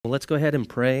let's go ahead and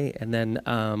pray and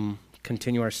then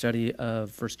continue our study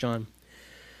of 1 John.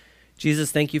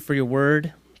 Jesus, thank you for your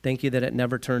word. Thank you that it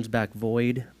never turns back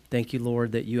void. Thank you,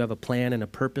 Lord, that you have a plan and a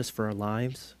purpose for our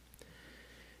lives.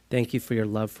 Thank you for your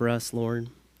love for us, Lord.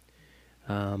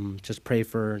 Just pray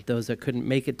for those that couldn't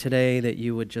make it today, that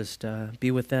you would just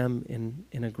be with them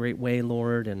in a great way,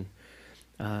 Lord, and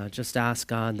just ask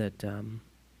God that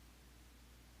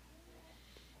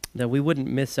that we wouldn't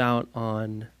miss out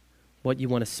on what you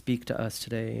want to speak to us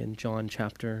today in 1 John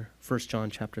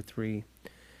chapter 3.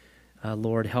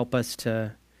 Lord, help us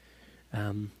to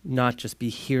not just be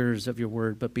hearers of your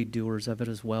word, but be doers of it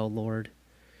as well, Lord.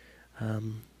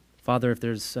 Father, if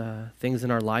there's things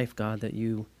in our life, God, that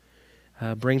you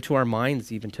bring to our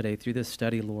minds even today through this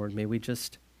study, Lord, may we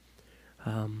just,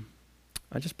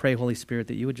 I just pray, Holy Spirit,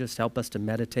 that you would just help us to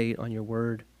meditate on your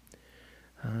word.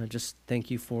 Just thank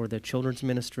you for the children's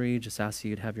ministry. Just ask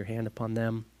you to have your hand upon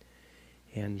them.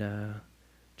 And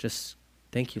just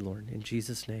thank you, Lord. In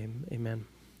Jesus' name, amen.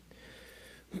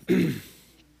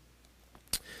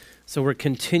 So we're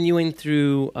continuing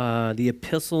through the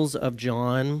epistles of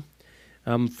John.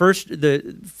 First,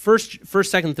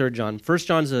 second, third John. 1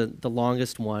 John's the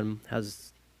longest one,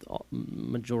 has the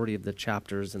majority of the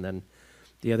chapters, and then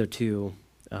the other two,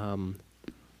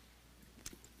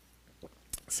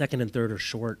 second and third, are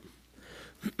short.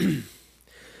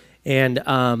 And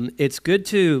it's good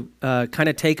to kind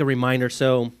of take a reminder.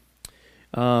 So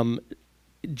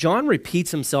John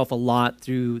repeats himself a lot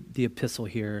through the epistle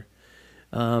here.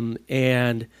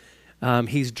 And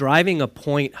he's driving a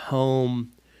point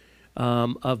home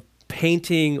of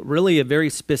painting really a very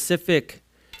specific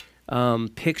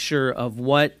picture of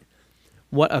what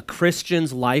a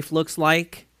Christian's life looks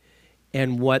like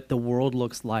and what the world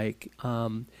looks like.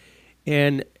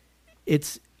 And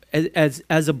it's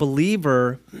as a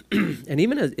believer, and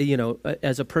even as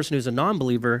as a person who's a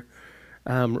non-believer,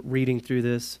 reading through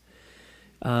this,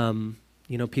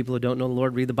 people who don't know the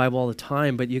Lord read the Bible all the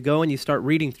time, but you go and you start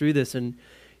reading through this, and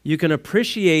you can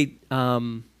appreciate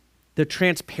the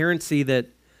transparency that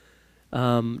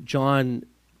the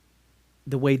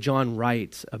way John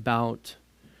writes about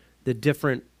the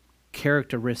different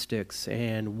characteristics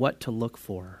and what to look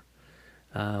for.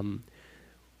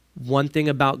 One thing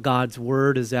about God's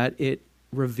word is that it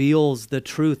reveals the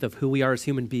truth of who we are as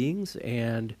human beings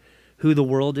and who the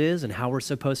world is and how we're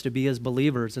supposed to be as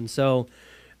believers. And so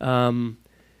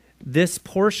this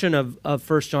portion of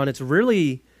 1 John, it's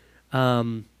really,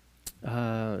 what's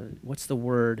the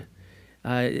word?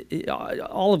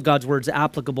 All of God's word's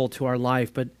applicable to our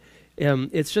life, but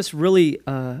it's just really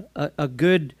a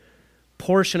good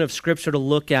portion of Scripture to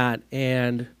look at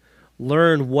and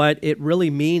learn what it really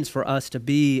means for us to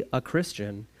be a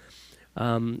Christian.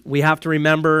 We have to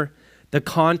remember the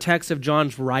context of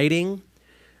John's writing.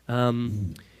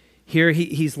 Here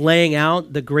he's laying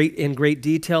out in great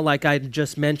detail, like I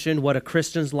just mentioned, what a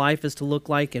Christian's life is to look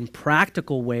like in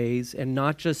practical ways and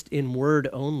not just in word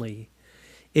only.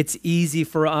 It's easy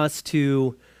for us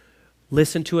to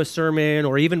listen to a sermon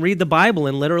or even read the Bible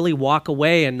and literally walk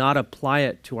away and not apply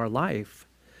it to our life.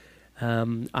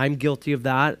 I'm guilty of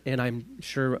that, and I'm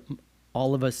sure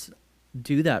all of us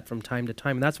do that from time to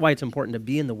time. And that's why it's important to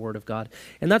be in the Word of God.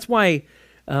 And that's why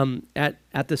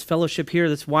at this fellowship here,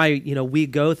 that's why we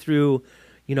go through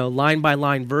line by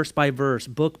line, verse by verse,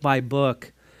 book by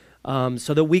book,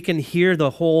 so that we can hear the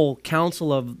whole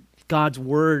counsel of God's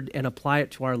Word and apply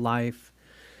it to our life.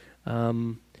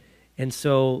 And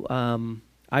so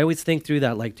I always think through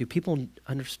that, like, do people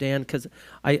understand? Because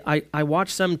I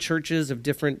watch some churches of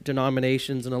different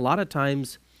denominations, and a lot of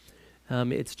times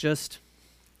it's just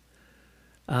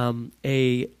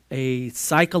a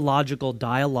psychological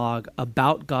dialogue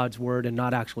about God's word and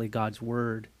not actually God's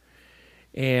word.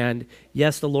 And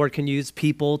yes, the Lord can use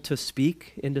people to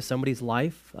speak into somebody's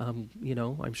life.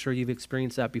 I'm sure you've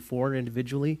experienced that before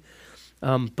individually.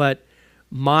 But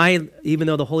even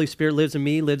though the Holy Spirit lives in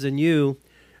me, lives in you,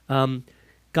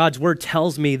 God's word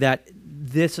tells me that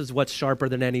this is what's sharper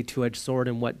than any two-edged sword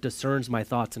and what discerns my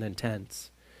thoughts and intents.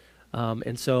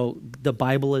 And so the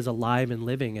Bible is alive and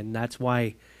living, and that's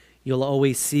why you'll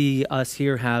always see us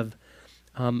here have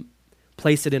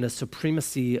place it in a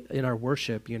supremacy in our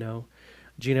worship.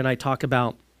 Gina and I talk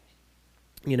about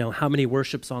how many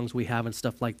worship songs we have and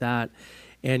stuff like that.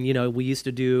 And we used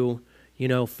to do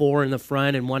 4 in the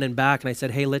front and 1 in back, and I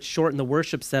said, hey, let's shorten the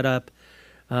worship setup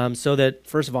so that,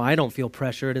 first of all, I don't feel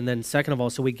pressured, and then second of all,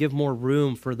 so we give more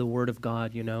room for the Word of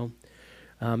God.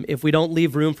 If we don't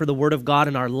leave room for the Word of God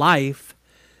in our life,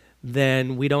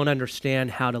 then we don't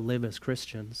understand how to live as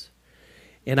Christians.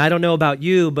 And I don't know about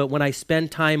you, but when I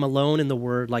spend time alone in the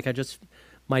Word, like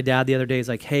my dad the other day. He's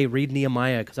like, hey, read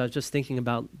Nehemiah, because I was just thinking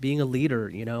about being a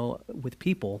leader, with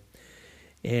people.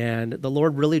 And the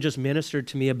Lord really just ministered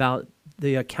to me about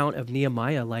the account of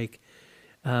Nehemiah. Like,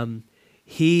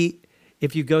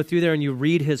 if you go through there and you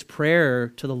read his prayer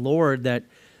to the Lord, that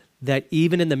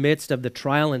even in the midst of the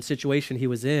trial and situation he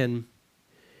was in,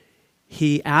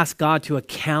 he asked God to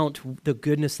account the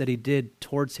goodness that he did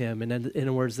towards him. And in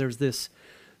other words, there's this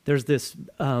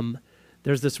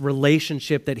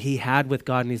relationship that he had with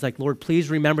God. And he's like, Lord, please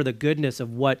remember the goodness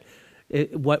of what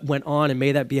went on, and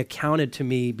may that be accounted to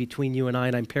me between you and I.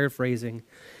 And I'm paraphrasing.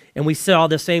 And we saw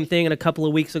the same thing in a couple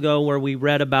of weeks ago where we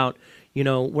read about,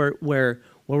 where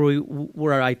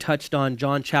I touched on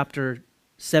John chapter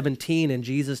 17, and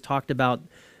Jesus talked about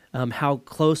how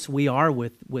close we are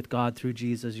with God through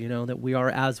Jesus, that we are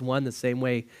as one the same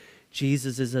way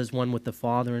Jesus is as one with the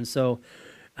Father. And so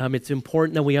it's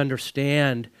important that we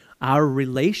understand our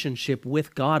relationship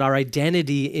with God. Our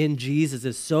identity in Jesus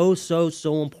is so, so,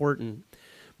 so important.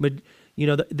 But,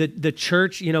 the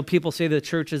church, people say the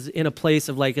church is in a place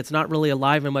of like, it's not really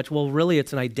alive and much. Well, really,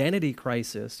 it's an identity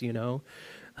crisis,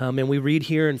 and we read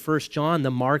here in 1 John,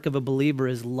 the mark of a believer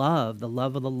is love, the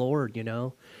love of the Lord,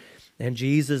 And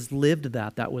Jesus lived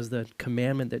that. That was the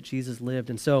commandment that Jesus lived.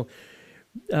 And so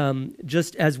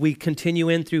just as we continue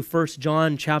in through 1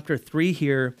 John chapter 3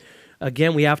 here,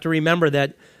 again, we have to remember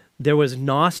that there was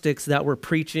Gnostics that were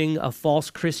preaching a false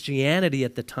Christianity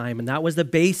at the time, and that was the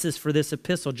basis for this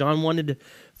epistle. John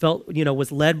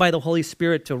was led by the Holy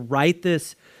Spirit to write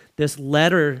this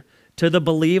letter to the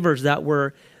believers that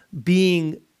were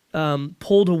being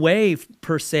pulled away,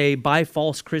 per se, by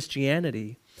false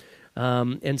Christianity.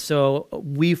 And so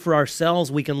we, for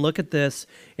ourselves, we can look at this,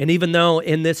 and even though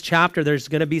in this chapter there's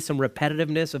going to be some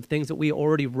repetitiveness of things that we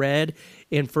already read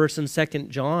in 1st and 2nd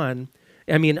John,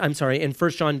 in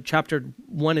 1 John chapter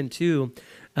 1 and 2,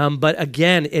 but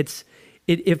again, if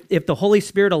the Holy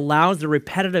Spirit allows the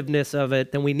repetitiveness of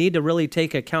it, then we need to really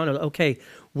take account of, okay,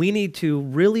 we need to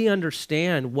really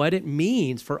understand what it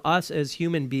means for us as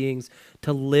human beings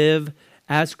to live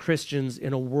as Christians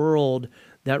in a world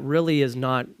that really is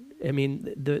not,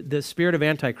 the spirit of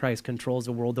Antichrist controls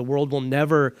the world. The world will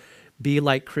never be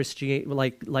like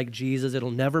like Jesus.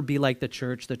 It'll never be like the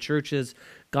church. The church is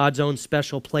God's own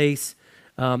special place.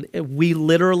 We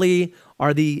literally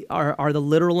are the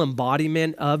literal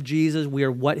embodiment of Jesus. We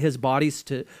are what his body's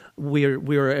to. We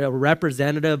are a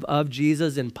representative of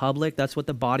Jesus in public. That's what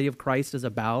the body of Christ is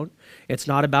about. It's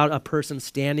not about a person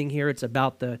standing here. It's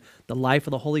about the life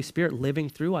of the Holy Spirit living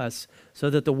through us so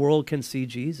that the world can see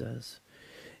Jesus.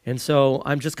 And so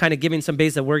I'm just kind of giving some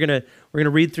base that we're gonna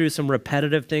read through some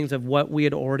repetitive things of what we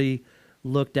had already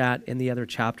looked at in the other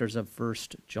chapters of 1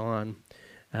 John.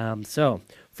 So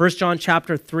 1 John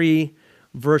chapter 3,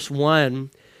 verse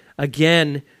 1,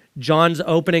 again, John's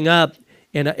opening up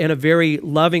in a very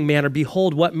loving manner.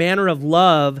 Behold, what manner of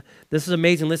love, this is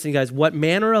amazing, listen guys, what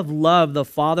manner of love the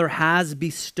Father has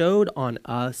bestowed on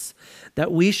us,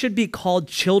 that we should be called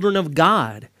children of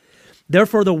God.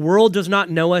 Therefore, the world does not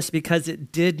know us because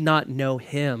it did not know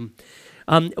him.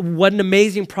 What an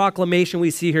amazing proclamation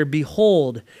we see here.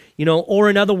 Behold, or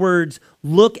in other words,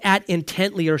 look at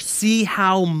intently, or see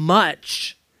how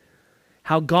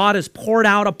God has poured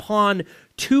out upon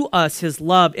to us his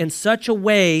love in such a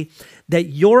way that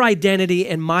your identity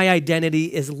and my identity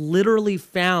is literally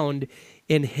found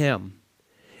in him.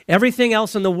 Everything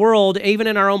else in the world, even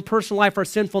in our own personal life, our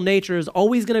sinful nature is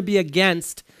always going to be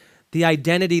against the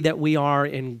identity that we are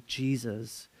in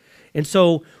Jesus. And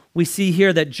so we see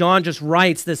here that John just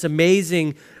writes this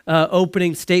amazing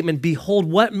opening statement, behold,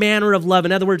 what manner of love.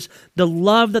 In other words, the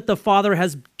love that the Father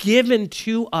has given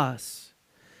to us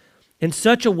in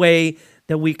such a way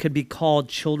that we could be called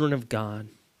children of God.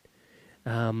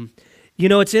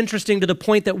 It's interesting to the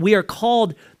point that we are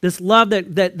called this love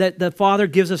that the Father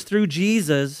gives us through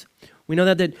Jesus. We know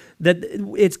that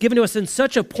it's given to us in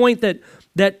such a point that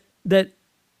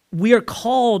we are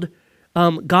called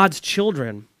God's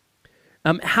children.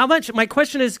 My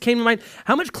question came to mind,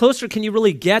 how much closer can you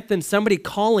really get than somebody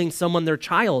calling someone their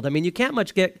child? You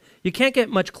can't get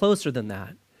much closer than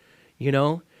that,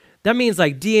 That means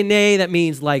like DNA, that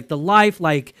means like the life,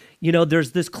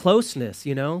 there's this closeness,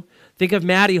 Think of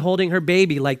Maddie holding her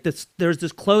baby, there's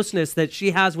this closeness that she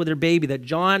has with her baby, that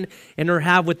John and her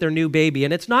have with their new baby.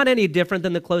 And it's not any different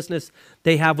than the closeness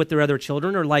they have with their other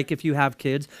children, or like if you have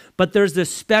kids, but there's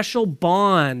this special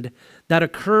bond that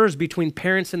occurs between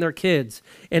parents and their kids.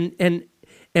 And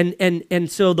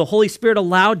so the Holy Spirit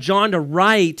allowed John to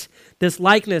write this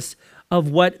likeness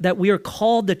of that we are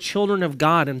called the children of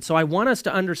God. And so I want us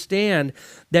to understand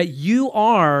that you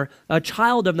are a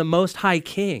child of the Most High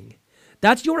King,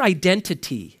 That's your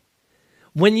identity.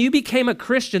 When you became a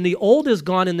Christian, the old is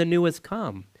gone and the new has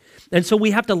come. And so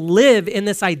we have to live in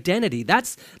this identity.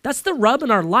 That's the rub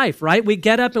in our life, right? We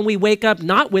get up and we wake up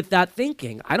not with that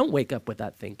thinking. I don't wake up with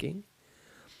that thinking,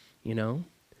 you know.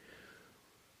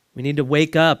 We need to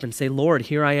wake up and say, Lord,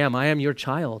 here I am your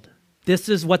child. This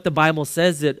is what the Bible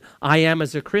says that I am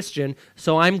as a Christian,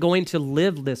 so I'm going to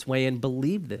live this way and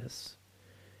believe this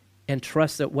and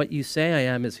trust that what you say I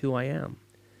am is who I am.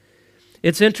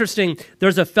 It's interesting.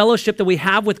 There's a fellowship that we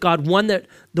have with God, one that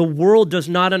the world does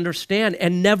not understand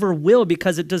and never will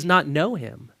because it does not know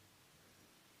him.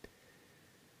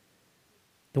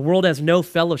 The world has no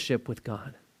fellowship with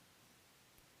God.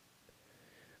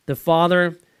 The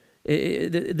Father,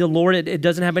 the Lord, it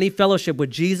doesn't have any fellowship with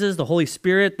Jesus, the Holy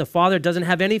Spirit. The Father doesn't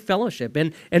have any fellowship.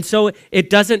 And so it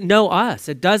doesn't know us.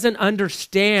 It doesn't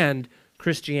understand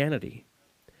Christianity.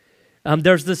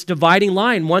 There's this dividing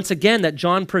line, once again, that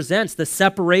John presents, the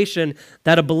separation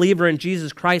that a believer in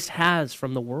Jesus Christ has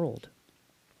from the world.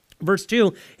 Verse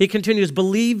 2, he continues,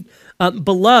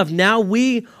 beloved, now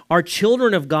we are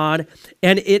children of God,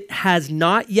 and it has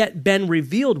not yet been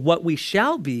revealed what we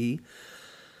shall be,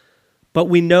 but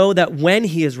we know that when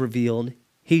he is revealed,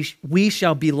 we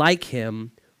shall be like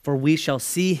him, for we shall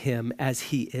see him as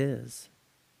he is.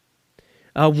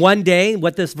 One day,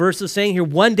 what this verse is saying here,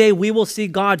 one day we will see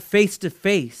God face to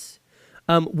face.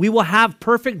 We will have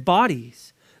perfect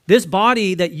bodies. This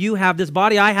body that you have, this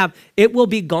body I have, it will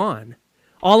be gone.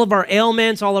 All of our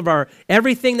ailments,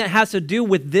 everything that has to do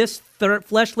with this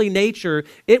fleshly nature,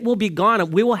 it will be gone,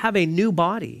 and we will have a new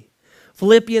body.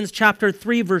 Philippians chapter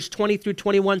 3, verse 20 through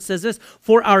 21 says this,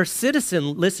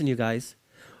 listen you guys,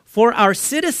 for our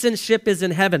citizenship is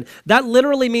in heaven. That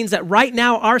literally means that right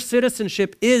now our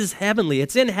citizenship is heavenly.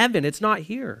 It's in heaven. It's not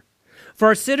here. For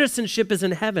our citizenship is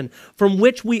in heaven, from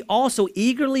which we also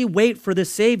eagerly wait for the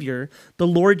Savior, the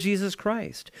Lord Jesus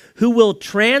Christ, who will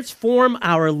transform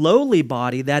our lowly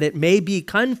body that it may be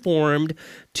conformed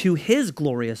to his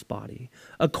glorious body,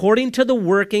 according to the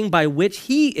working by which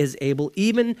he is able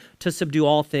even to subdue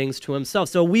all things to himself.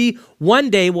 So we one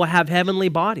day will have heavenly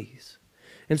bodies.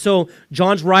 And so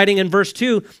John's writing in verse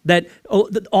 2 that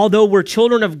although we're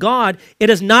children of God, it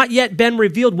has not yet been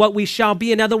revealed what we shall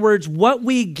be. In other words, what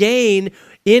we gain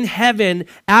in heaven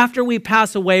after we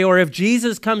pass away, or if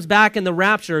Jesus comes back in the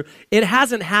rapture, it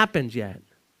hasn't happened yet,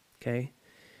 okay?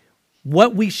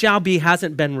 What we shall be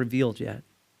hasn't been revealed yet.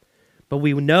 But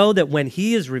we know that when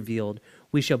he is revealed,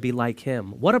 we shall be like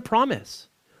him. What a promise.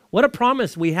 What a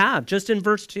promise we have just in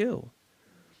verse 2.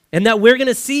 And that we're going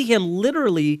to see him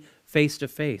literally face to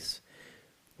face.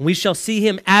 We shall see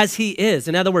him as he is.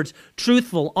 In other words,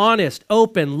 truthful, honest,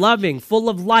 open, loving, full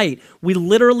of light. We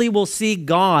literally will see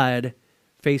God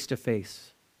face to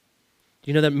face. Do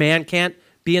you know that man can't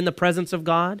be in the presence of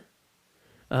God?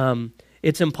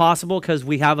 It's impossible because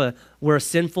we're a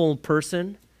sinful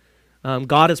person.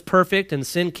 God is perfect and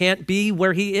sin can't be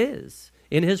where he is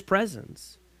in his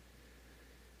presence.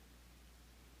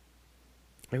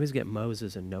 I always get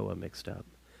Moses and Noah mixed up.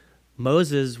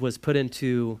 Moses was put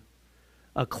into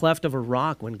a cleft of a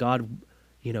rock when God,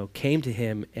 came to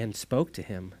him and spoke to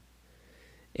him.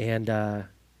 And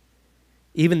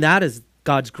even that is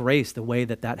God's grace, the way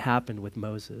that happened with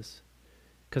Moses,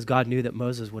 because God knew that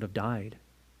Moses would have died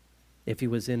if he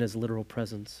was in his literal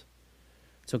presence.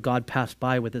 So God passed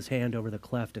by with his hand over the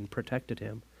cleft and protected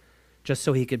him, just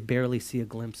so he could barely see a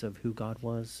glimpse of who God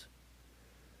was.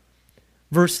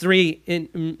 Verse 3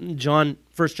 in 1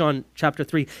 John chapter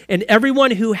 3, and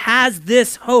everyone who has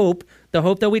this hope, the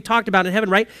hope that we talked about in heaven,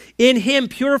 right? In him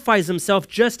purifies himself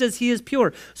just as he is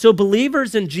pure. So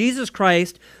believers in Jesus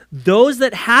Christ, those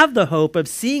that have the hope of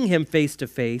seeing him face to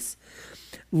face,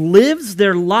 lives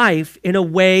their life in a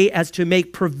way as to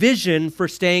make provision for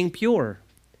staying pure.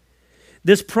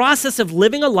 This process of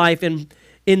living a life in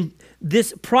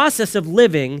process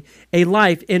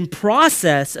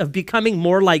of becoming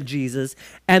more like Jesus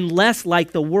and less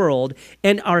like the world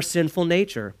and our sinful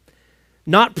nature.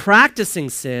 Not practicing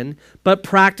sin, but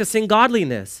practicing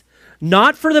godliness.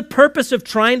 Not for the purpose of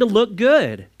trying to look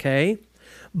good, okay?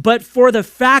 But for the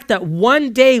fact that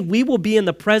one day we will be in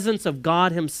the presence of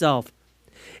God himself.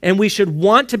 And we should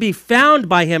want to be found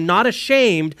by him, not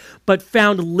ashamed, but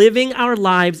found living our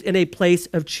lives in a place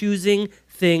of choosing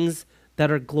things that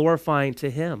are glorifying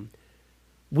to him.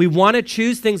 We want to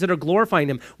choose things that are glorifying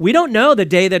him. We don't know the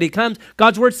day that he comes.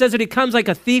 God's word says that he comes like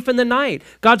a thief in the night.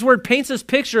 God's word paints this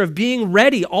picture of being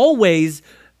ready always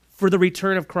for the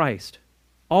return of Christ.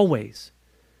 Always.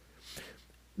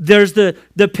 There's the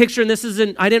picture, and this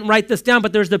isn't, I didn't write this down,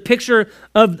 but there's the picture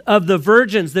of the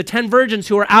virgins, the 10 virgins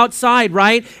who are outside,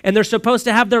 right? And they're supposed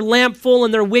to have their lamp full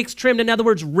and their wicks trimmed, in other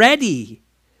words, ready.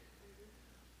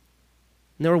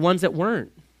 And there were ones that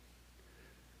weren't,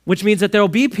 which means that there will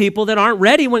be people that aren't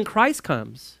ready when Christ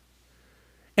comes.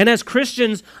 And as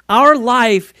Christians, our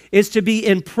life is to be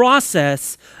in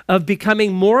process of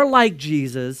becoming more like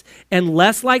Jesus and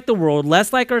less like the world,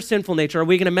 less like our sinful nature. Are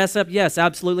we going to mess up? Yes,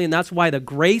 absolutely. And that's why the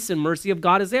grace and mercy of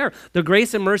God is there. The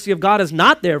grace and mercy of God is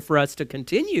not there for us to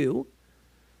continue.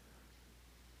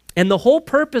 And the whole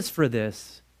purpose for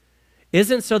this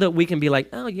isn't so that we can be like,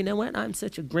 oh, you know what? I'm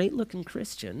such a great looking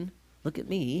Christian. Look at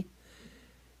me.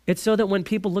 It's so that when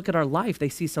people look at our life, they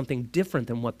see something different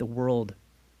than what the world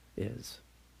is.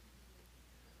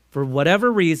 For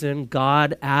whatever reason,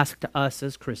 God asked us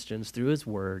as Christians through his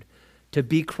word to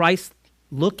be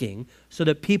Christ-looking so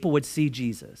that people would see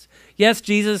Jesus. Yes,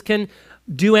 Jesus can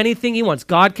do anything he wants.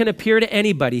 God can appear to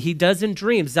anybody. He does in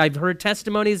dreams. I've heard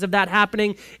testimonies of that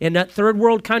happening in third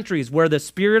world countries where the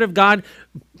Spirit of God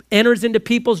enters into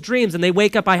people's dreams and they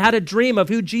wake up, I had a dream of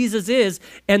who Jesus is,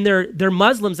 and they're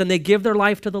Muslims and they give their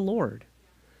life to the Lord.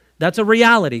 That's a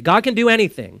reality. God can do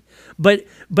anything. But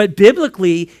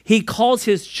biblically, he calls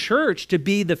his church to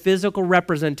be the physical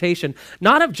representation,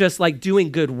 not of just like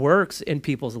doing good works in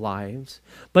people's lives,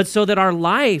 but so that our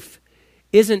life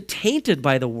isn't tainted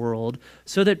by the world,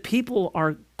 so that people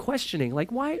are questioning,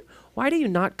 like, why do you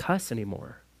not cuss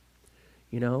anymore?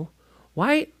 You know?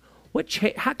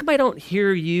 How come I don't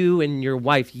hear you and your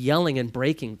wife yelling and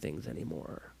breaking things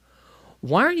anymore?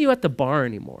 Why aren't you at the bar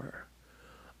anymore?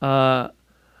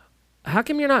 How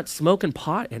come you're not smoking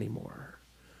pot anymore?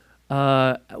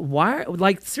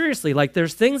 Seriously,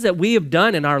 there's things that we have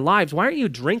done in our lives. Why aren't you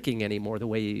drinking anymore the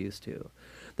way you used to?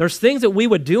 There's things that we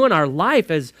would do in our life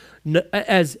as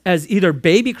either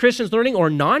baby Christians learning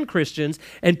or non-Christians,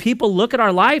 and people look at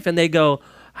our life and they go,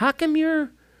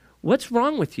 what's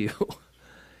wrong with you?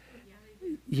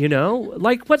 You know,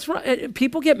 what's wrong?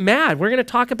 People get mad. We're going to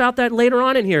talk about that later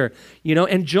on in here. You know,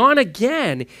 and John,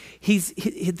 again,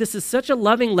 this is such a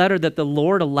loving letter that the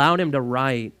Lord allowed him to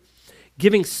write,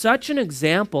 giving such an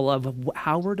example of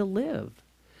how we're to live.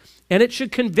 And it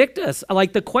should convict us.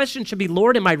 Like, the question should be,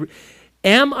 Lord,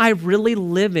 am I really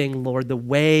living, Lord, the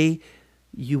way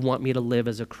you want me to live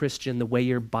as a Christian, the way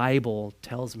your Bible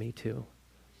tells me to?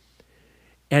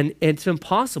 And it's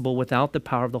impossible without the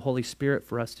power of the Holy Spirit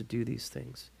for us to do these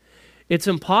things. It's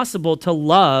impossible to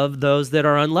love those that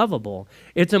are unlovable.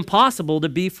 It's impossible to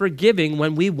be forgiving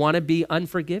when we want to be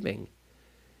unforgiving.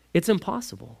 It's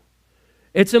impossible.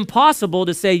 It's impossible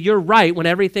to say you're right when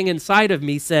everything inside of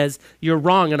me says you're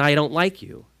wrong and I don't like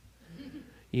you.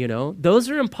 You know, those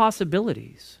are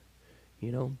impossibilities.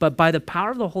 You know, but by the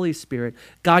power of the Holy Spirit,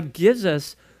 God gives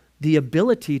us the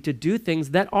ability to do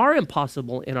things that are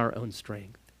impossible in our own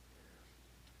strength.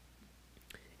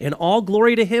 And all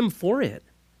glory to him for it.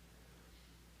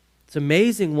 It's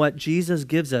amazing what Jesus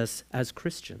gives us as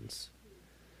Christians.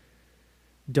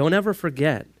 Don't ever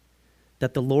forget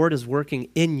that the Lord is working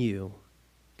in you,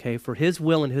 okay, for his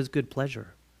will and his good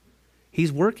pleasure.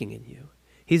 He's working in you.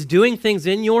 He's doing things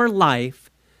in your life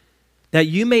that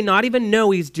you may not even know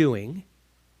he's doing,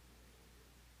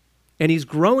 and he's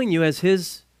growing you as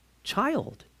his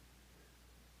child.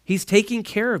 He's taking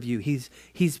care of you.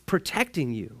 He's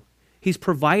protecting you. He's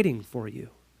providing for you.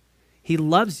 He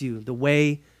loves you the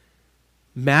way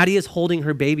Maddie is holding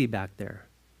her baby back there.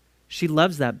 She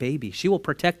loves that baby. She will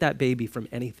protect that baby from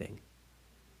anything,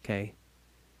 okay?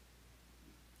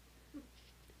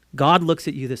 God looks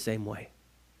at you the same way.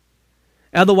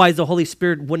 Otherwise, the Holy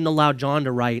Spirit wouldn't allow John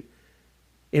to write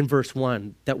in verse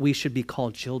 1 that we should be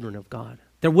called children of God.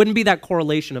 There wouldn't be that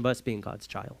correlation of us being God's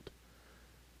child.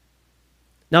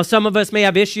 Now, some of us may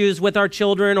have issues with our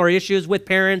children or issues with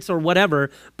parents or whatever,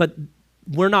 but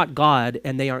we're not God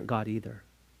and they aren't God either.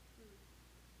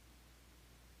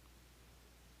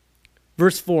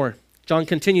 Verse 4, John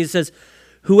continues, says,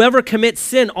 whoever commits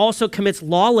sin also commits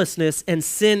lawlessness, and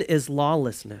sin is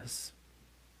lawlessness.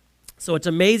 So it's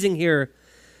amazing here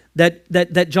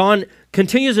that John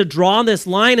continues to draw this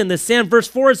line in the sand. Verse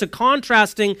 4 is a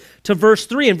contrasting to verse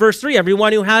 3. In verse 3,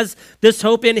 everyone who has this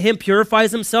hope in him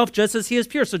purifies himself just as he is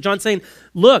pure. So John's saying,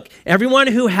 look, everyone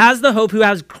who has the hope, who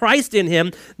has Christ in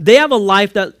him, they have a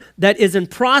life that is in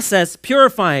process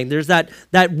purifying. There's that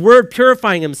word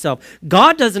purifying himself.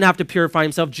 God doesn't have to purify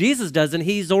himself. Jesus doesn't.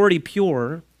 He's already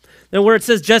pure. And where it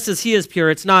says just as he is pure,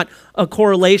 it's not a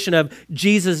correlation of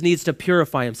Jesus needs to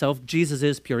purify himself. Jesus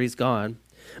is pure. He's God.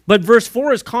 But verse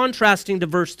 4 is contrasting to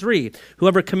verse 3.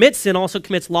 Whoever commits sin also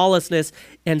commits lawlessness,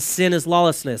 and sin is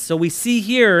lawlessness. So we see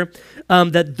here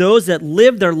that those that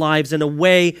live their lives in a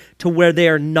way to where they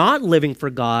are not living for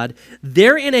God,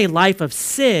 they're in a life of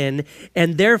sin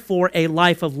and therefore a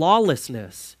life of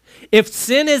lawlessness.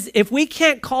 If we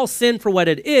can't call sin for what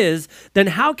it is, then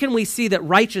how can we see that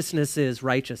righteousness is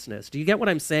righteousness? Do you get what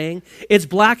I'm saying? It's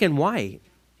black and white.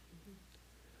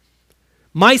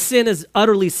 My sin is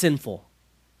utterly sinful.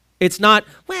 It's not,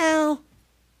 well,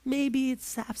 maybe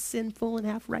it's half sinful and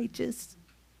half righteous.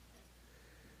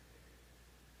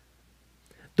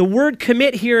 The word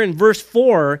commit here in verse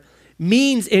 4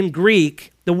 means in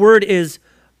Greek, the word is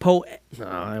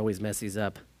I always mess these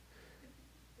up.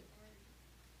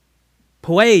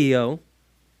 Poieo.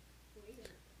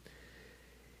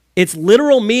 Its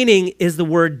literal meaning is the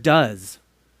word does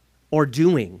or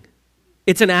doing.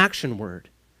 It's an action word.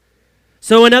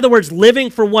 So in other words,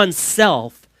 living for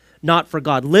oneself, not for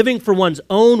God. Living for one's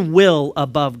own will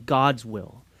above God's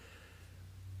will.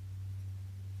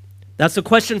 That's the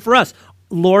question for us.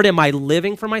 Lord, am I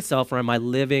living for myself or am I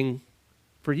living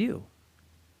for you?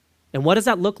 And what does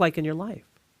that look like in your life?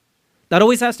 That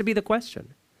always has to be the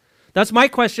question. That's my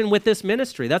question with this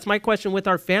ministry. That's my question with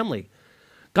our family.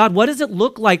 God, what does it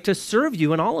look like to serve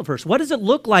you in Olivehurst? What does it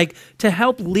look like to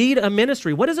help lead a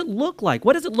ministry? What does it look like?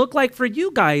 What does it look like for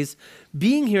you guys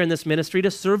being here in this ministry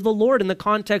to serve the Lord in the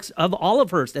context of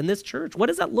Olivehurst and this church? What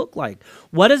does that look like?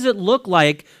 What does it look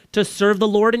like to serve the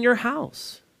Lord in your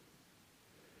house?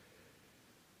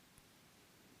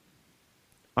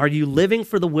 Are you living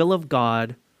for the will of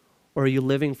God or are you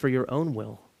living for your own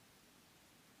will?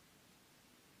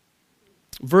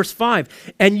 Verse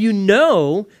 5, and you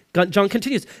know, John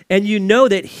continues, and you know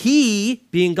that he,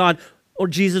 being God, or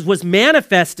Jesus, was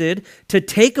manifested to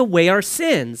take away our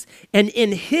sins, and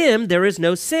in him there is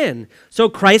no sin. So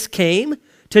Christ came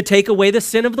to take away the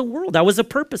sin of the world. That was the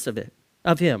purpose of it,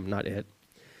 of him, not it.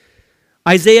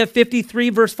 Isaiah 53,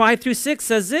 verse 5 through 6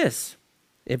 says this.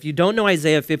 If you don't know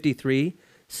Isaiah 53,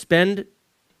 spend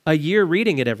a year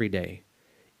reading it every day.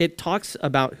 It talks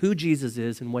about who Jesus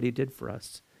is and what he did for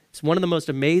us. It's one of the most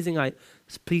amazing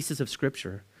pieces of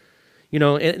Scripture. You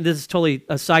know, and this is totally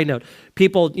a side note.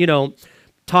 People, you know,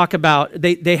 talk about,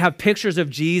 they have pictures of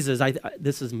Jesus.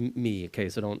 This is me, okay,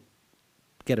 so don't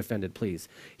get offended, please.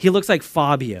 He looks like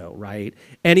Fabio, right?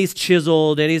 And he's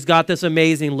chiseled, and he's got this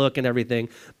amazing look and everything.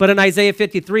 But in Isaiah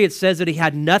 53, it says that he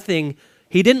had nothing.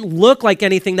 He didn't look like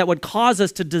anything that would cause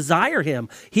us to desire him.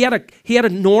 He had a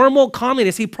normal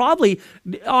comeliness. He probably,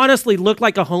 honestly, looked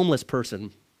like a homeless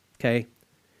person, okay?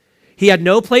 He had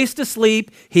no place to sleep.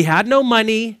 He had no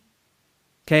money.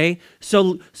 Okay?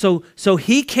 So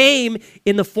he came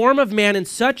in the form of man in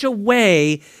such a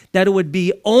way that it would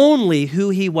be only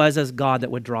who he was as God that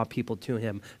would draw people to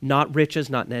him. Not riches,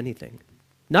 not anything.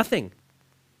 Nothing.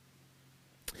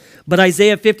 But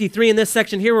Isaiah 53 in this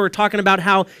section here, where we're talking about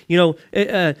how, you know,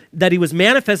 that he was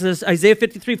manifest in this, Isaiah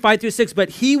 53, 5 through 6, but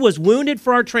he was wounded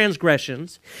for our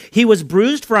transgressions. He was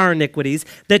bruised for our iniquities.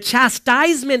 The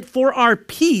chastisement for our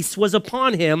peace was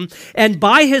upon him, and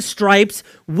by his stripes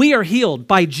we are healed.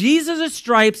 By Jesus'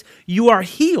 stripes you are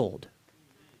healed.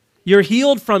 You're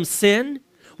healed from sin.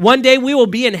 One day we will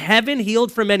be in heaven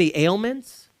healed from any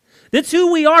ailments. That's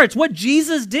who we are. It's what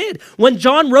Jesus did. When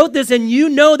John wrote this, and you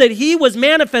know that he was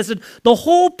manifested, the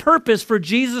whole purpose for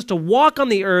Jesus to walk on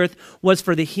the earth was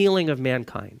for the healing of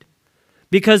mankind.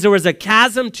 Because there was a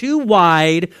chasm too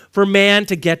wide for man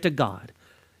to get to God.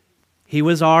 He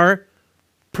was our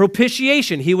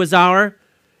propitiation. He was our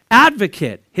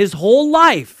advocate. His whole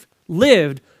life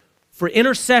lived for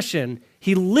intercession.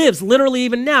 He lives literally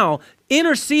even now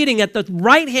interceding at the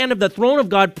right hand of the throne of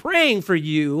God, praying for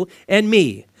you and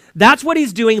me. That's what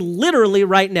he's doing literally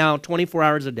right now, 24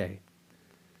 hours a day.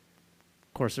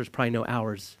 Of course, there's probably no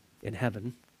hours in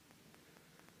heaven.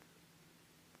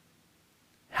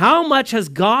 How much has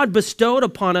God bestowed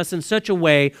upon us in such a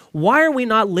way? Why are we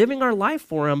not living our life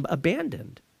for him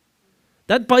abandoned?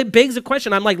 That begs a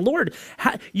question. I'm like, Lord,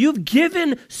 you've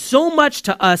given so much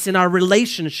to us in our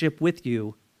relationship with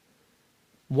you.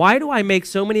 Why do I make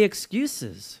so many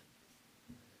excuses?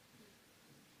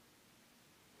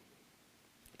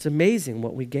 It's amazing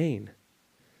what we gain.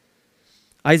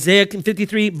 Isaiah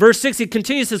 53, verse 6, it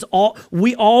continues, says,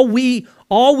 all we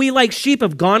like sheep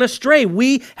have gone astray.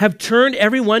 We have turned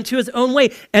everyone to his own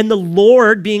way. And the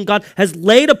Lord, being God, has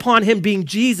laid upon him, being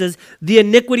Jesus, the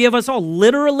iniquity of us all.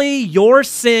 Literally, your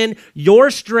sin, your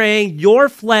straying, your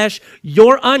flesh,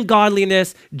 your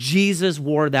ungodliness, Jesus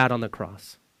wore that on the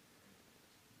cross.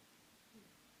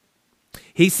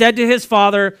 He said to his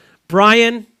father,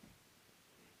 Brian,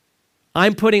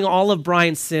 I'm putting all of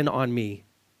Brian's sin on me.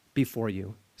 before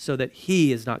you so that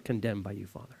he is not condemned by you,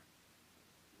 Father.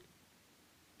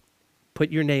 Put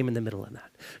your name in the middle of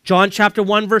that. John chapter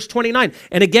 1, verse 29.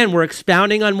 And again, we're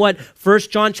expounding on what 1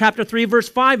 John chapter 3, verse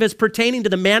 5 is pertaining to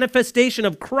the manifestation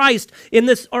of Christ in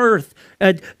this earth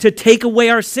to take away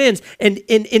our sins. And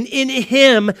in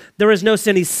him, there is no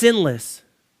sin. He's sinless.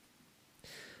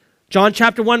 John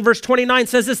chapter 1, verse 29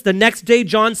 says this: the next day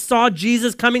John saw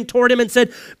Jesus coming toward him and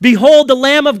said, "Behold, the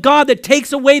Lamb of God that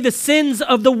takes away the sins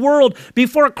of the world."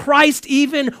 Before Christ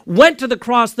even went to the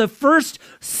cross, the first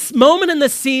moment in the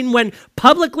scene when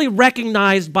publicly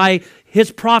recognized by his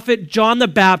prophet John the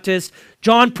Baptist,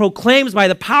 John proclaims by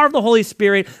the power of the Holy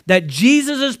Spirit that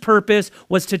Jesus' purpose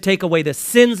was to take away the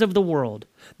sins of the world.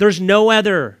 There's no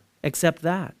other except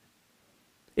that.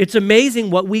 It's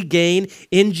amazing what we gain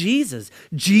in Jesus.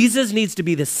 Jesus needs to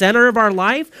be the center of our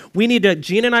life. We need to,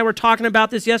 Gina and I were talking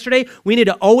about this yesterday, we need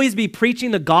to always be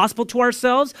preaching the gospel to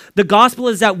ourselves. The gospel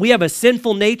is that we have a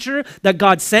sinful nature, that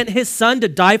God sent his son to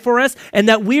die for us, and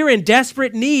that we're in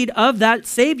desperate need of that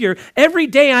Savior. Every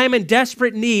day I am in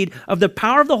desperate need of the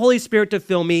power of the Holy Spirit to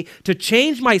fill me, to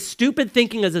change my stupid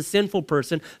thinking as a sinful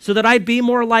person so that I'd be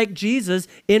more like Jesus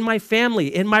in my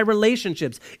family, in my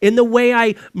relationships, in the way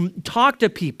I talk to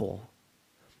people.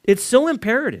 It's so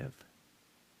imperative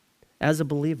as a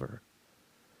believer.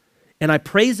 And I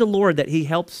praise the Lord that he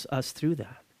helps us through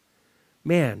that.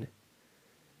 Man,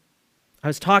 I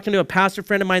was talking to a pastor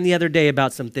friend of mine the other day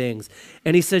about some things,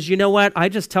 and he says, you know what? I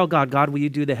just tell God, God, will you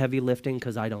do the heavy lifting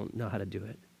because I don't know how to do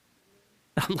it.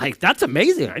 I'm like, that's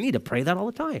amazing. I need to pray that all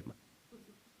the time.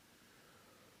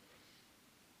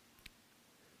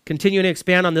 Continuing to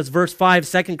expand on this, verse 5,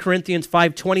 2 Corinthians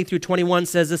 5, 20 through 21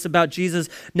 says this about Jesus.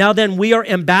 Now then, we are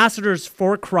ambassadors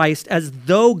for Christ, as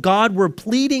though God were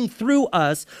pleading through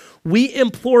us. We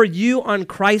implore you on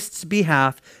Christ's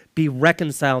behalf, be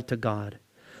reconciled to God.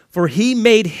 For he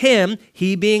made him,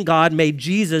 he being God, made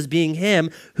Jesus, being him,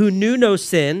 who knew no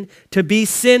sin, to be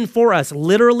sin for us.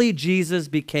 Literally, Jesus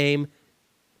became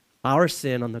our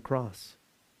sin on the cross.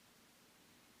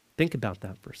 Think about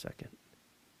that for a second.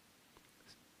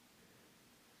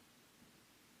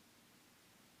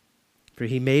 For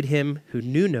he made him who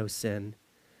knew no sin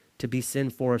to be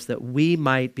sin for us, that we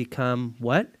might become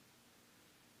what?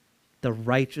 The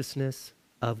righteousness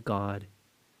of God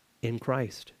in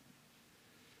Christ.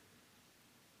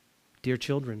 Dear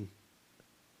children,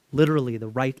 literally,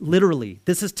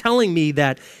 this is telling me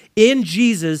that in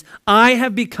Jesus, I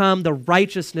have become the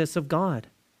righteousness of God.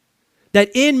 That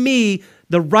in me,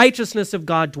 the righteousness of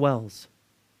God dwells.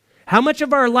 How much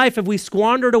of our life have we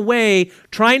squandered away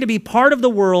trying to be part of the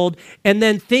world and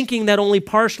then thinking that only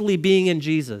partially being in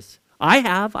Jesus? I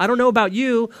have. I don't know about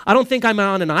you. I don't think I'm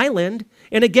on an island.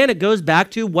 And again, it goes back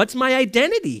to, what's my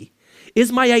identity?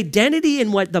 Is my identity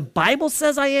in what the Bible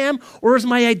says I am, or is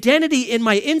my identity in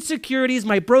my insecurities,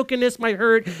 my brokenness, my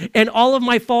hurt, and all of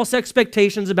my false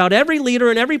expectations about every leader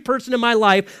and every person in my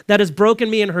life that has broken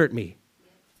me and hurt me?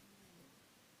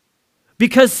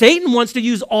 Because Satan wants to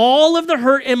use all of the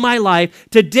hurt in my life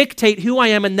to dictate who I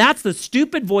am, and that's the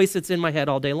stupid voice that's in my head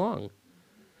all day long.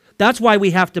 That's why we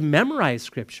have to memorize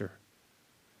Scripture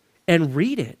and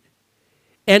read it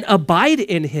and abide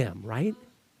in him, right?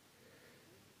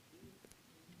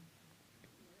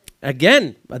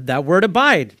 Again, that word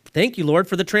abide. Thank you, Lord,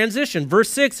 for the transition. Verse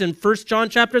 6 in 1 John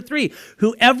chapter 3.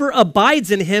 Whoever abides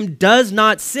in him does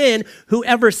not sin.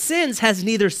 Whoever sins has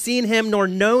neither seen him nor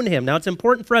known him. Now, it's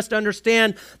important for us to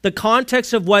understand the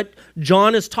context of what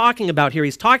John is talking about here.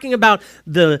 He's talking about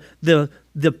the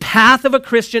path of a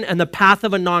Christian and the path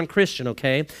of a non-Christian,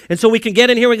 okay? And so we can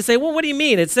get in here, we can say, well, what do you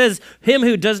mean? It says, him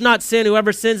who does not sin,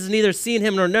 whoever sins has neither seen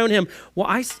him nor known him. Well,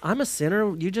 I'm a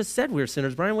sinner. You just said we were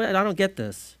sinners, Brian. I don't get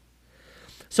this.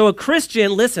 So a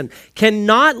Christian, listen,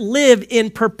 cannot live in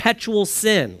perpetual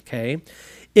sin, okay?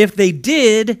 If they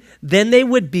did, then they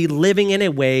would be living in a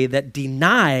way that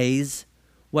denies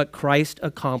what Christ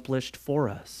accomplished for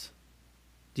us.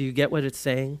 Do you get what it's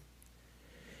saying?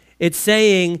 It's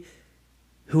saying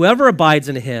whoever abides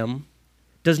in him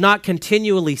does not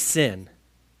continually sin,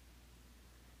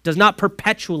 does not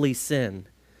perpetually sin.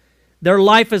 Their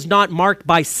life is not marked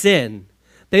by sin.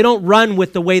 They don't run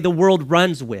with the way the world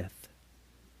runs with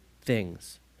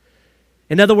things.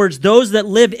 In other words, those that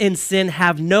live in sin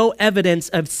have no evidence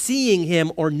of seeing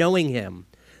him or knowing him.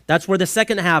 That's where the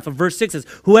second half of verse 6 is.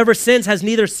 Whoever sins has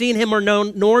neither seen him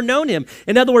nor known him.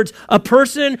 In other words, a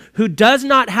person who does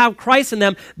not have Christ in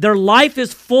them, their life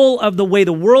is full of the way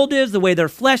the world is, the way their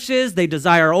flesh is. They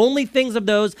desire only things of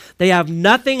those. They have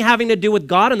nothing having to do with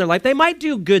God in their life. They might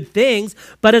do good things,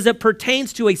 but as it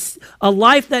pertains to a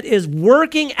life that is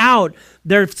working out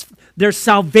their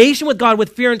salvation with God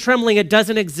with fear and trembling, it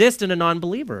doesn't exist in a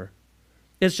non-believer.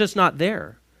 It's just not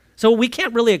there. So we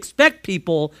can't really expect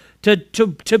people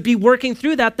to be working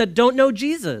through that don't know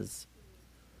Jesus.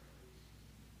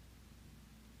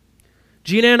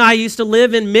 Gina and I used to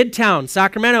live in Midtown,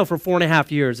 Sacramento for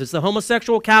 4.5 years. It's the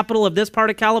homosexual capital of this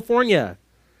part of California.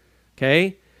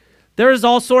 Okay? There's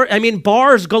all sorts,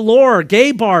 bars galore,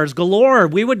 gay bars galore.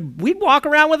 We'd walk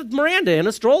around with Miranda in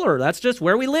a stroller. That's just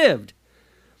where we lived.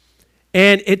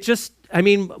 And it just,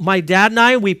 my dad and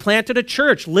I, we planted a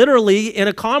church literally in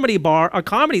a comedy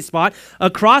spot.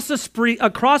 Across the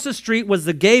street was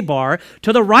the gay bar.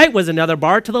 To the right was another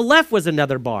bar. To the left was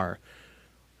another bar.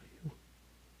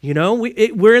 You know,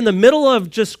 we're in the middle of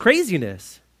just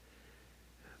craziness.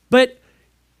 But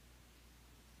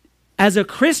as a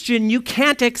Christian, you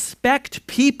can't expect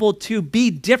people to be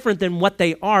different than what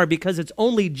they are because it's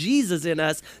only Jesus in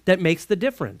us that makes the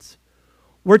difference.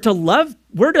 We're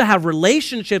to have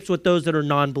relationships with those that are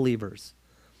non-believers.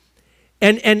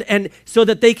 And so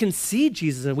that they can see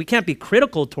Jesus, and we can't be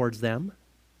critical towards them.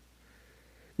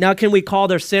 Now, can we call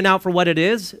their sin out for what it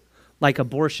is? Like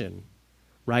abortion,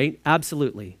 right?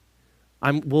 Absolutely.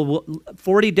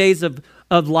 40 days of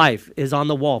life is on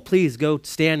the wall. Please go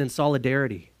stand in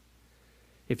solidarity.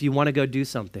 If you want to go do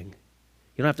something,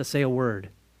 you don't have to say a word.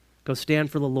 Go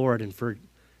stand for the Lord and for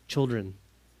children.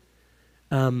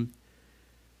 The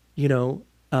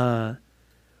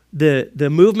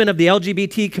movement of the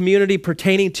LGBT community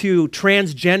pertaining to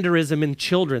transgenderism in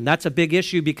children, that's a big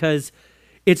issue because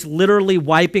it's literally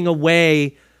wiping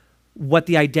away what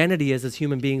the identity is as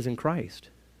human beings in Christ.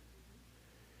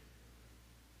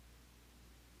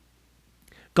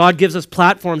 God gives us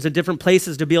platforms in different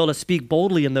places to be able to speak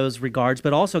boldly in those regards,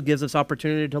 but also gives us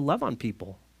opportunity to love on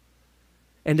people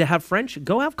and to have friendship.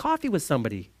 Go have coffee with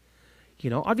somebody.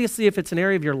 Obviously, if it's an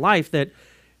area of your life that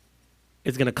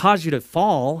is going to cause you to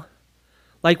fall.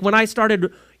 Like when I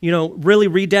started, really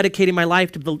rededicating my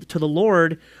life to the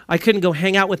Lord, I couldn't go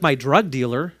hang out with my drug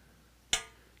dealer,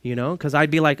 because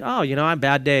I'd be like, oh, I'm a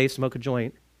bad day, smoke a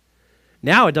joint.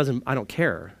 Now I don't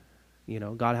care.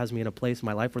 God has me in a place in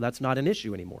my life where that's not an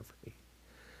issue anymore for me.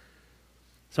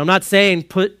 So I'm not saying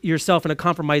put yourself in a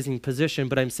compromising position,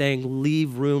 but I'm saying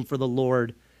leave room for the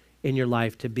Lord in your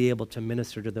life to be able to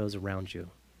minister to those around you.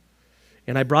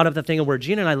 And I brought up the thing of where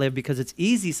Gina and I live because it's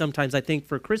easy sometimes, I think,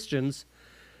 for Christians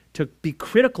to be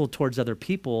critical towards other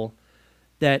people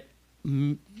that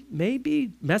may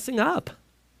be messing up.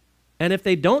 And if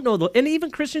they don't know, and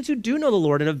even Christians who do know the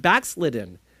Lord and have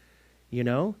backslidden,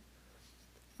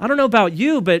 I don't know about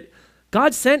you, but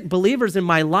God sent believers in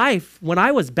my life when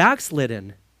I was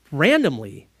backslidden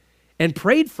randomly and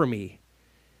prayed for me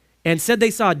and said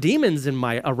they saw demons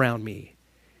around me.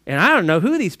 And I don't know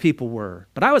who these people were,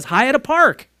 but I was high at a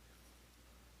park.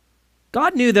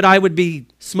 God knew that I would be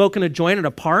smoking a joint at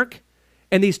a park,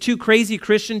 and these two crazy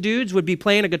Christian dudes would be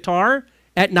playing a guitar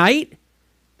at night,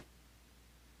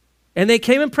 and they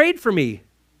came and prayed for me.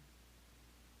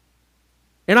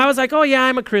 And I was like, oh yeah,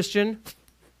 I'm a Christian.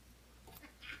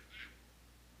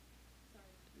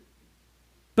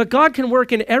 But God can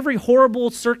work in every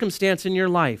horrible circumstance in your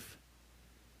life.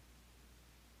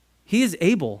 He is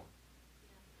able.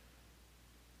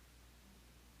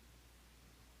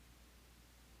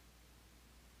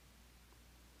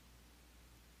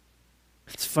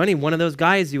 It's funny, one of those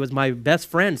guys, he was my best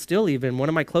friend, still even, one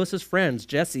of my closest friends,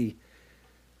 Jesse.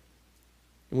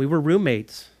 And we were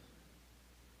roommates.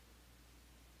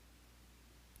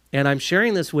 And I'm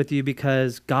sharing this with you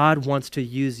because God wants to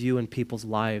use you in people's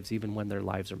lives even when their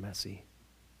lives are messy.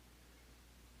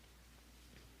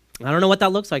 I don't know what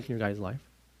that looks like in your guys' life.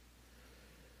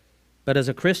 But as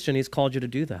a Christian, he's called you to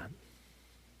do that.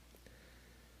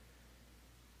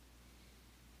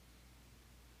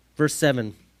 Verse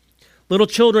 7. Little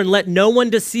children, let no one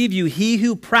deceive you. He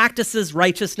who practices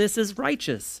righteousness is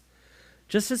righteous,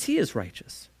 just as he is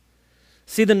righteous.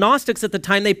 See, the Gnostics at the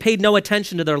time, they paid no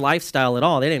attention to their lifestyle at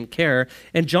all. They didn't care.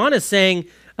 And John is saying,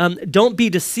 don't be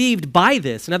deceived by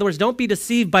this. In other words, don't be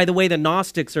deceived by the way the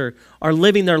Gnostics are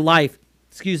living their life.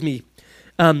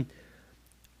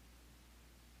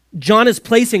 John is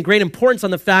placing great importance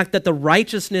on the fact that the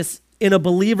righteousness in a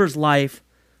believer's life,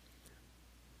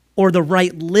 or the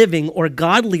right living or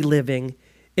godly living,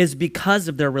 is because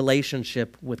of their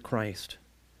relationship with Christ.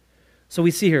 So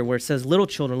we see here where it says, little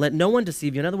children, let no one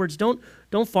deceive you. In other words, don't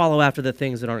follow after the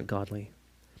things that aren't godly.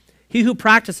 He who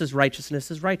practices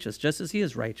righteousness is righteous, just as he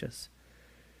is righteous.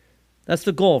 That's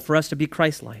the goal, for us to be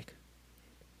Christ-like.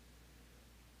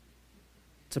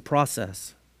 It's a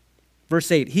process. Verse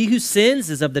 8, he who sins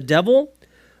is of the devil,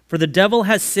 for the devil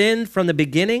has sinned from the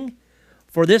beginning.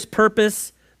 For this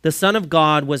purpose, the Son of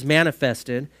God was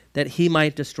manifested, that he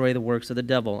might destroy the works of the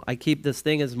devil. I keep this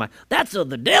thing as that's of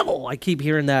the devil. I keep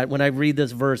hearing that when I read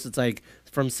this verse. It's like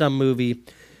from some movie.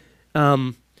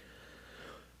 One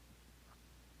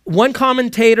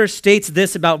commentator states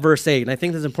this about verse 8, and I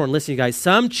think this is important. Listen, you guys.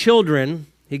 Some children,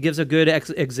 he gives a good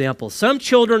example. Some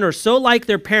children are so like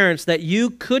their parents that you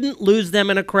couldn't lose them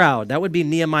in a crowd. That would be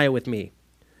Nehemiah with me.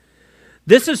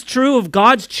 This is true of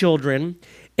God's children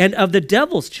and of the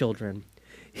devil's children.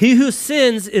 He who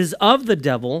sins is of the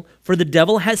devil, for the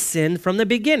devil has sinned from the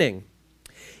beginning.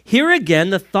 Here again,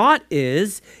 the thought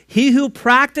is, he who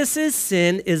practices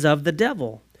sin is of the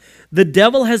devil. The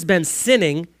devil has been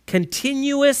sinning,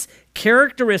 continuous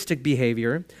characteristic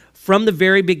behavior from the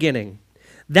very beginning.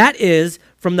 That is,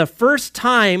 from the first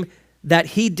time that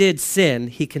he did sin,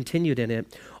 he continued in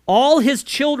it. All his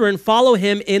children follow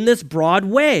him in this broad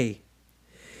way.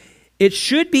 It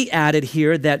should be added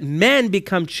here that men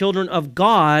become children of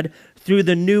God through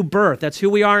the new birth. That's who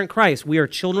we are in Christ. We are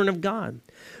children of God.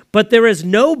 But there is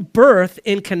no birth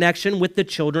in connection with the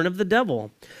children of the devil.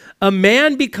 A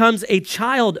man becomes a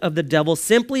child of the devil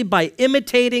simply by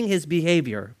imitating his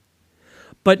behavior.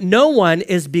 But no one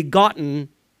is begotten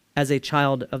as a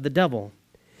child of the devil.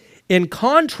 In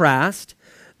contrast,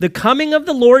 the coming of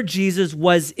the Lord Jesus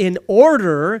was in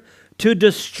order to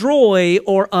destroy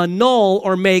or annul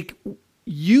or make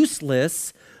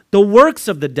useless the works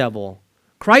of the devil.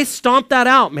 Christ stomped that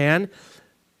out, man.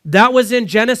 That was in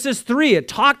Genesis 3. It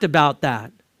talked about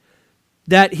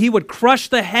that he would crush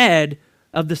the head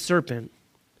of the serpent,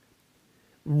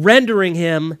 rendering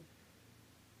him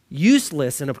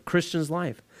useless in a Christian's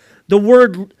life. The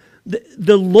Lord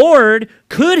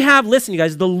could have, listen, you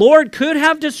guys, the Lord could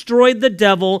have destroyed the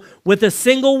devil with a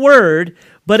single word,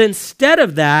 but instead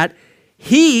of that,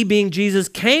 he, being Jesus,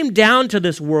 came down to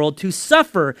this world to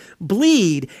suffer,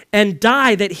 bleed, and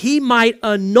die that he might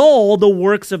annul the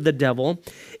works of the devil.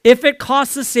 If it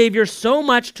costs the Savior so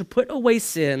much to put away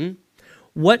sin,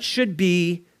 what should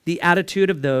be the attitude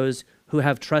of those who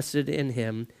have trusted in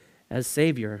him as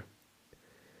Savior?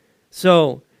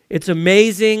 So it's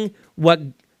amazing what,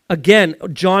 again,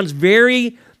 John's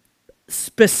very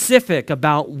specific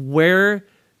about where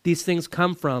these things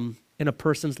come from in a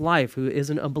person's life who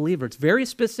isn't a believer. It's very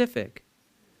specific,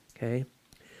 okay?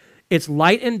 It's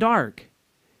light and dark.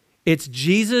 It's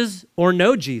Jesus or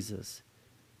no Jesus.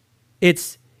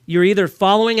 It's you're either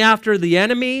following after the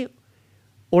enemy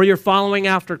or you're following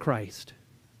after Christ.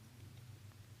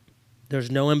 There's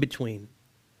no in between.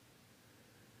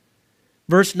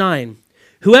 Verse 9,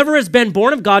 whoever has been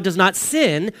born of God does not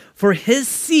sin, for his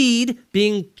seed,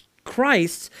 being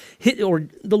Christ's, or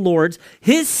the Lord's,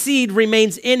 his seed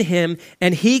remains in him,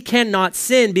 and he cannot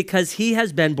sin because he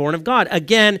has been born of God.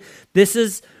 Again,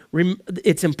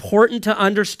 it's important to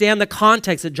understand the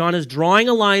context that John is drawing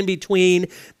a line between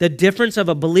the difference of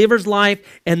a believer's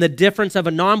life and the difference of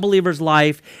a non-believer's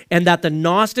life, and that the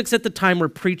Gnostics at the time were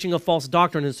preaching a false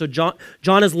doctrine. And so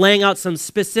John is laying out some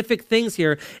specific things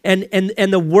here, and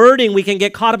the wording, we can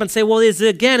get caught up and say, well, is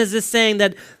this saying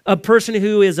that a person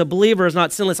who is a believer is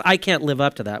not sinless? I can't live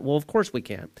up to that. Well, of course we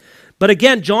can't. But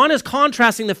again, John is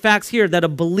contrasting the facts here that a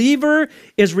believer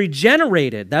is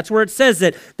regenerated. That's where it says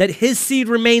that his seed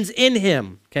remains in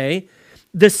him, okay?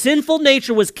 The sinful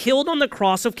nature was killed on the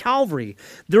cross of Calvary.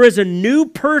 There is a new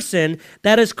person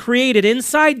that is created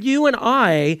inside you and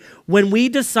I when we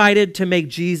decided to make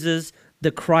Jesus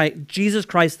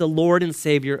Christ the Lord and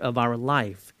Savior of our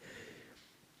life.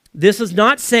 This is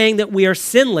not saying that we are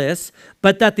sinless,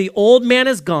 but that the old man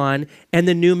is gone and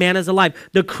the new man is alive.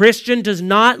 The Christian does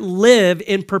not live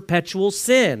in perpetual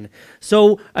sin.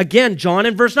 So again, John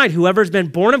in verse 9, whoever has been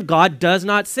born of God does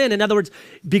not sin. In other words,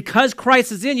 because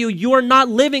Christ is in you, you are not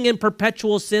living in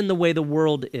perpetual sin the way the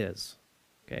world is.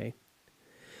 Okay?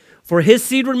 For his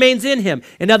seed remains in him.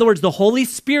 In other words, the Holy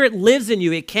Spirit lives in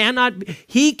you. He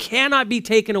cannot be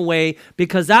taken away,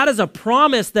 because that is a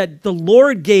promise that the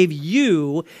Lord gave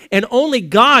you, and only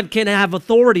God can have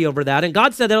authority over that. And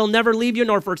God said that he'll never leave you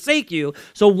nor forsake you.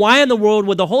 So why in the world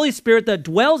would the Holy Spirit that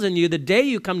dwells in you the day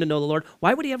you come to know the Lord,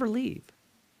 why would he ever leave?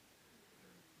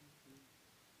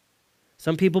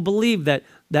 Some people believe that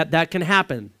can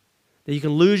happen, that you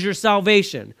can lose your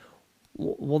salvation.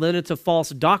 Well, then it's a false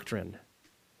doctrine.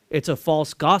 It's a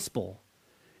false gospel.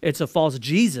 It's a false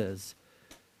Jesus.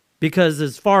 Because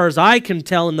as far as I can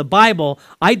tell in the Bible,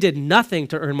 I did nothing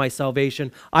to earn my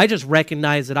salvation. I just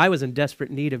recognized that I was in desperate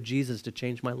need of Jesus to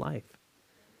change my life.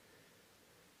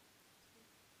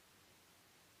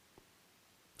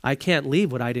 I can't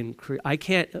leave what I didn't create.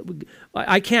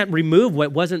 I can't remove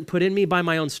what wasn't put in me by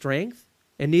my own strength,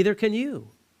 and neither can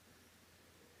you.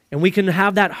 And we can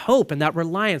have that hope and that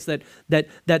reliance that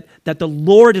the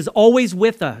Lord is always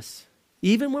with us,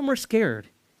 even when we're scared,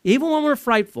 even when we're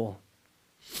frightful.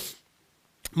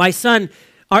 My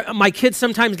kids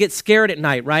sometimes get scared at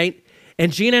night, right?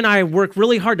 And Gina and I work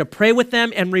really hard to pray with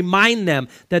them and remind them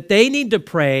that they need to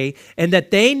pray and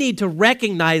that they need to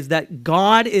recognize that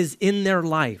God is in their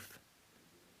life,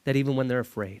 that even when they're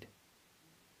afraid.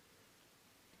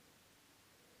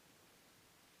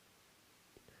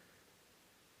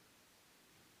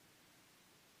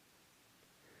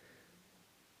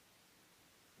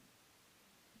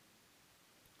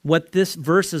 What this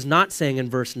verse is not saying in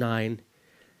verse 9,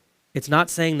 it's not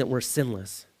saying that we're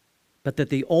sinless, but that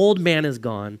the old man is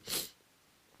gone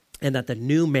and that the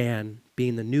new man,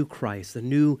 being the new Christ, the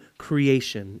new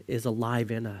creation, is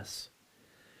alive in us.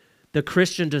 The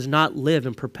Christian does not live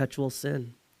in perpetual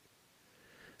sin.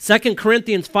 2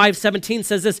 Corinthians 5:17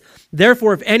 says this,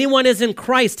 therefore, if anyone is in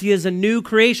Christ, he is a new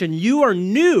creation. You are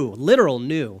new, literal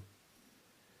new.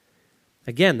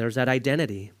 Again, there's that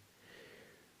identity.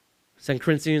 2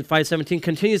 Corinthians 5:17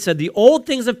 continues, said, the old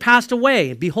things have passed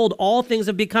away. Behold, all things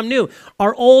have become new.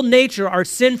 Our old nature, our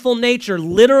sinful nature,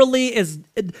 literally is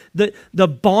the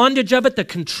bondage of it, the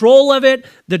control of it,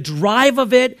 the drive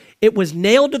of it. It was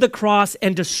nailed to the cross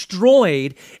and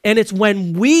destroyed. And it's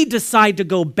when we decide to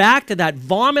go back to that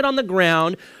vomit on the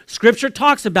ground, Scripture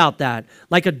talks about that,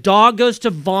 like a dog goes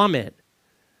to vomit.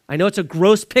 I know it's a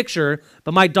gross picture,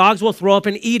 but my dogs will throw up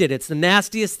and eat it. It's the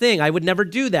nastiest thing. I would never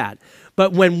do that.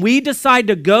 But when we decide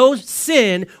to go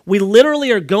sin, we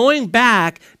literally are going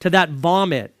back to that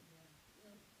vomit.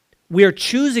 We are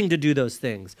choosing to do those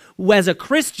things. As a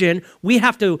Christian, we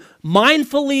have to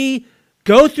mindfully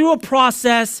go through a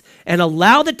process and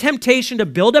allow the temptation to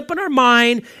build up in our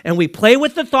mind, and we play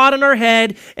with the thought in our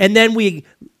head, and then we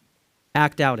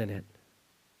act out in it.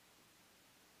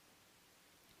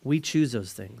 We choose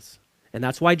those things. And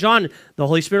that's why John, the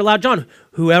Holy Spirit allowed John,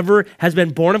 whoever has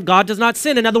been born of God does not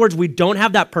sin. In other words, we don't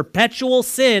have that perpetual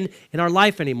sin in our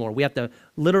life anymore. We have to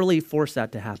literally force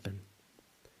that to happen.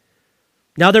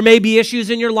 Now, there may be issues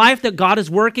in your life that God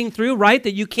is working through, right?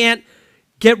 That you can't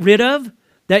get rid of,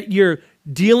 that you're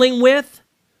dealing with.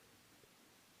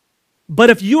 But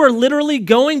if you are literally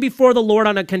going before the Lord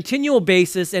on a continual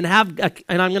basis and have,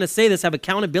 and I'm going to say this, have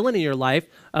accountability in your life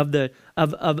of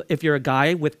if you're a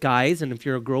guy with guys and if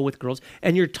you're a girl with girls,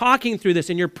 and you're talking through this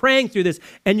and you're praying through this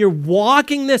and you're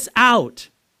walking this out,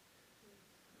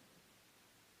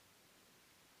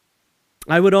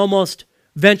 I would almost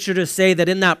venture to say that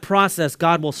in that process,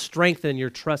 God will strengthen your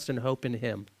trust and hope in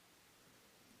Him.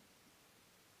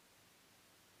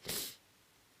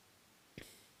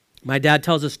 My dad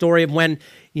tells a story of when,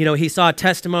 he saw a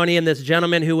testimony and this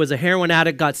gentleman who was a heroin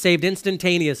addict got saved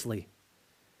instantaneously,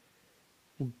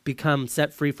 become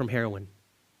set free from heroin.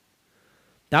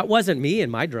 That wasn't me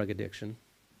and my drug addiction.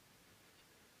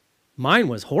 Mine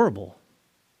was horrible.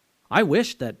 I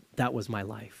wish that was my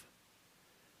life.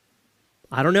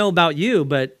 I don't know about you,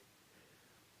 but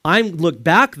I look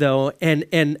back though,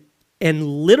 and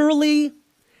literally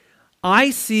I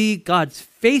see God's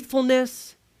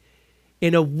faithfulness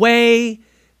in a way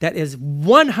that is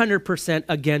 100%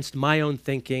 against my own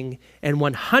thinking and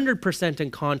 100% in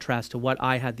contrast to what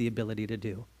I had the ability to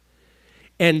do.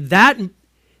 And that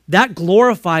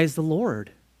glorifies the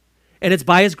Lord. And it's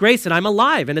by His grace that I'm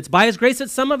alive. And it's by His grace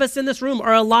that some of us in this room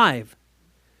are alive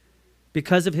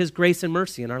because of His grace and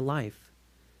mercy in our life.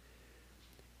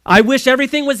 I wish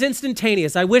everything was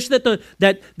instantaneous. I wish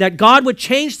that God would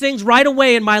change things right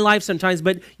away in my life sometimes.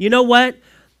 But you know what?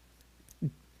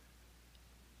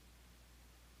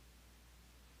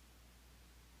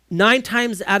 9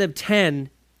 times out of 10,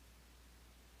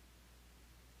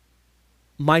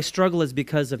 my struggle is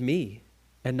because of me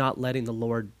and not letting the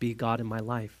Lord be God in my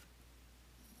life.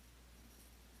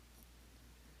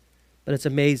 But it's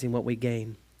amazing what we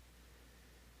gain.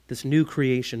 This new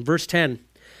creation. Verse 10.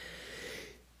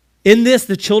 In this,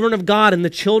 the children of God and the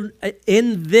children of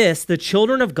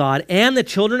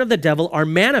the devil are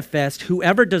manifest.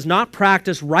 Whoever does not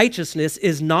practice righteousness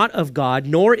is not of God,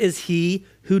 nor is he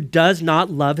who does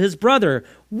not love his brother.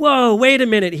 Whoa, wait a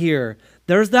minute here.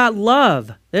 There's that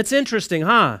love. That's interesting,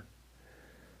 huh?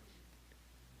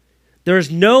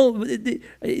 There's no,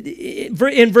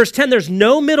 in verse 10, there's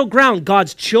no middle ground.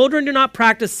 God's children do not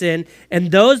practice sin,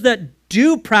 and those that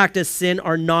do practice sin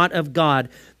are not of God.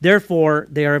 Therefore,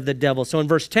 they are of the devil. So in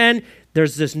verse 10,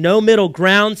 there's this no middle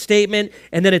ground statement.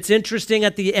 And then it's interesting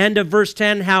at the end of verse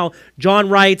 10 how John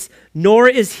writes, nor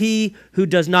is he who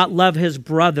does not love his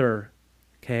brother.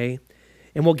 Okay?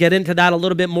 And we'll get into that a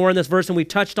little bit more in this verse. And we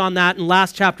touched on that in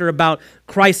last chapter about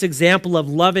Christ's example of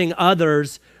loving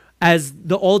others. As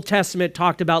the Old Testament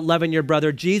talked about loving your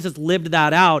brother, Jesus lived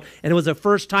that out. And it was the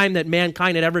first time that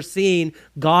mankind had ever seen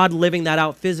God living that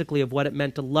out physically of what it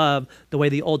meant to love the way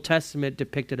the Old Testament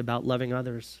depicted about loving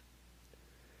others.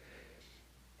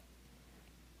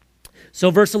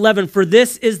 So verse 11, for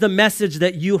this is the message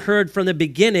that you heard from the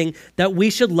beginning, that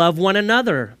we should love one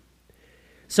another.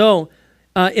 So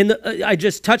I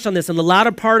just touched on this in the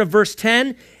latter part of verse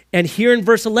 10, and here in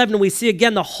verse 11, we see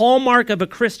again the hallmark of a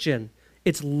Christian.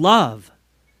 It's love.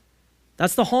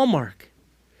 That's the hallmark.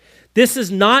 This is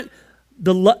not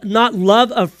not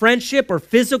love of friendship or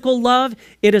physical love.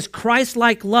 It is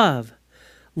Christ-like love.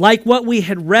 Like what we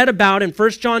had read about in 1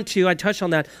 John 2, I touched on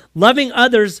that. Loving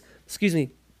others,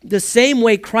 the same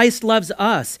way Christ loves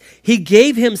us. He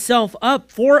gave himself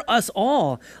up for us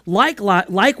all.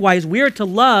 Likewise, we are to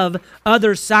love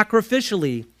others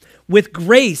sacrificially with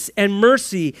grace and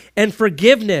mercy and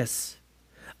forgiveness.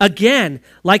 Again,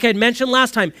 like I mentioned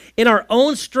last time, in our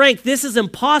own strength, this is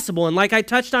impossible. And like I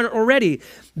touched on it already,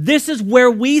 this is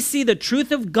where we see the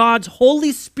truth of God's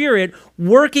Holy Spirit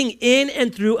working in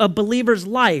and through a believer's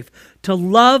life to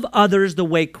love others the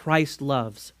way Christ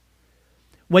loves.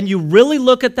 When you really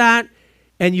look at that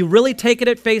and you really take it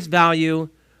at face value,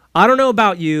 I don't know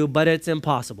about you, but it's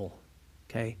impossible,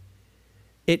 okay?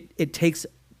 It takes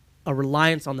a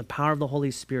reliance on the power of the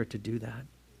Holy Spirit to do that.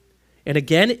 And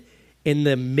again, in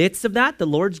the midst of that, the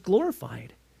Lord's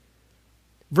glorified.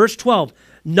 Verse 12,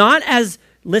 not as,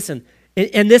 listen,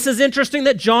 and this is interesting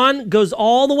that John goes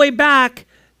all the way back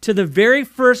to the very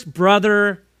first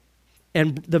brother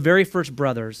and the very first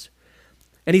brothers.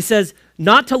 And he says,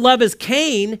 not to love as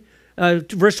Cain,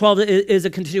 verse 12 is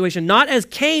a continuation, not as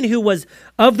Cain who was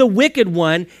of the wicked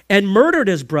one and murdered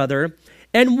his brother.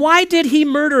 And why did he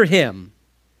murder him?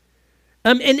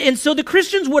 And so the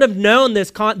Christians would have known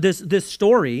this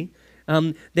story.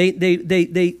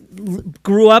 They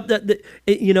grew up,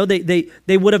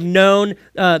 they would have known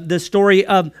the story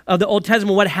of the Old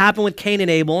Testament, what happened with Cain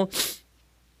and Abel.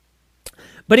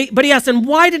 But he asked, and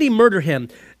why did he murder him?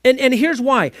 And here's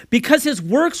why. Because his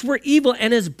works were evil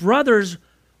and his brothers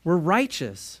were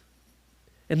righteous.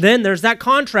 And then there's that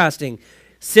contrasting,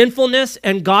 sinfulness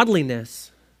and godliness.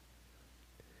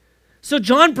 So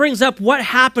John brings up what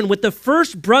happened with the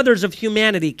first brothers of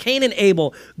humanity, Cain and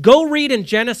Abel. Go read in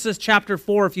Genesis chapter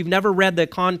 4 if you've never read the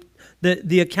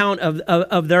account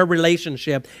of their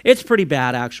relationship. It's pretty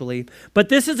bad, actually. But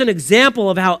this is an example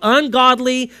of how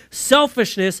ungodly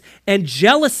selfishness and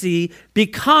jealousy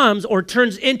becomes or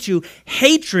turns into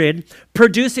hatred,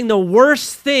 producing the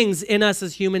worst things in us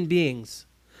as human beings.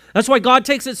 That's why God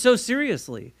takes it so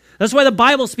seriously. That's why the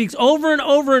Bible speaks over and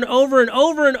over and over and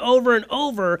over and over and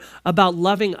over about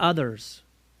loving others,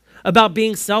 about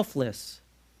being selfless,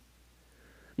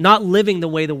 not living the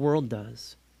way the world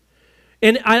does.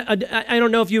 And I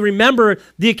don't know if you remember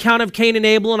the account of Cain and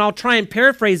Abel, and I'll try and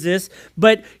paraphrase this,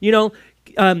 but,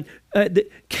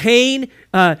 Cain,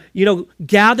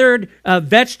 gathered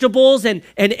vegetables, and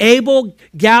Abel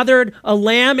gathered a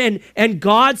lamb, and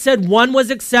God said one was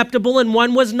acceptable and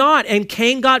one was not, and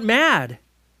Cain got mad.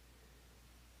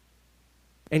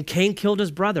 And Cain killed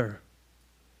his brother.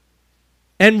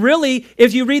 And really,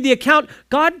 if you read the account,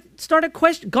 God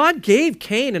gave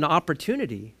Cain an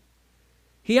opportunity.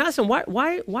 He asked him,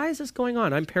 why is this going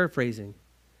on? I'm paraphrasing.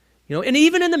 And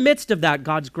even in the midst of that,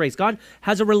 God's grace, God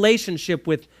has a relationship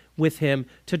with him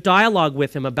to dialogue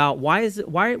with him about why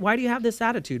do you have this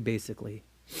attitude, basically.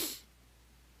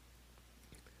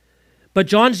 But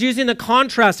John's using the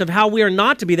contrast of how we are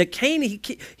not to be, that Cain,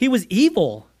 he was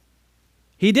evil.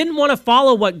 He didn't want to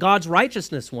follow what God's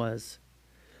righteousness was.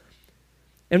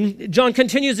 And John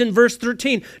continues in verse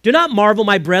 13, do not marvel,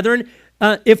 my brethren,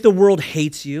 if the world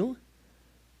hates you.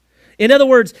 In other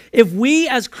words, if we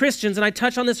as Christians, and I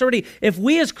touched on this already, if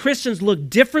we as Christians look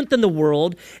different than the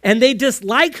world and they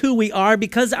dislike who we are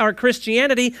because of our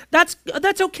Christianity, that's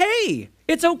okay.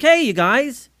 It's okay, you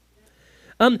guys.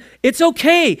 It's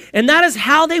okay, and that is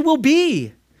how they will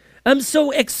be. So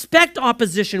expect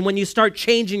opposition when you start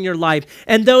changing your life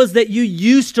and those that you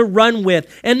used to run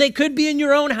with, and they could be in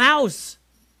your own house.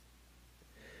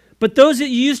 but those that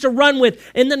you used to run with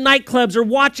in the nightclubs or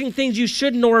watching things you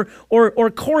shouldn't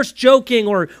or coarse joking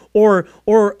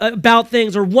or about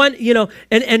things or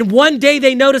and one day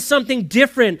they notice something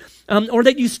different or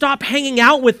that you stop hanging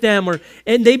out with them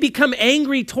and they become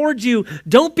angry towards you.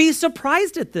 Don't be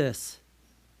surprised at this.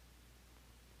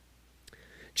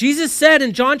 Jesus said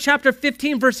in John chapter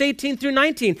 15, verse 18 through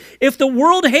 19, if the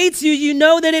world hates you, you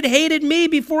know that it hated me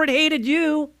before it hated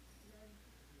you.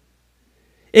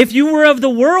 If you were of the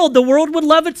world would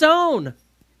love its own.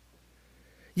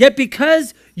 Yet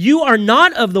because you are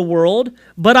not of the world,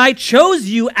 but I chose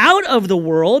you out of the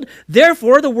world,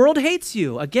 therefore the world hates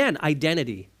you. Again,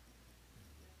 identity.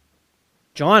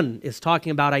 John is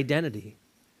talking about identity.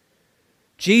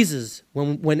 Jesus,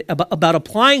 when about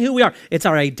applying who we are, it's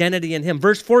our identity in him.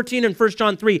 Verse 14 in 1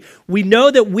 John 3, we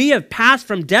know that we have passed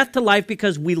from death to life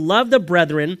because we love the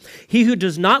brethren. He who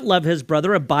does not love his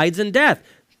brother abides in death.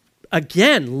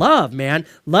 Again, love, man.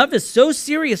 Love is so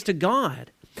serious to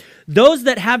God. Those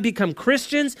that have become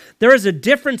Christians, there is a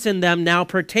difference in them now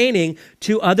pertaining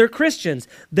to other Christians.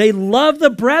 They love the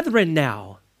brethren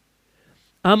now.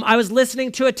 I was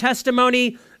listening to a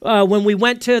testimony when we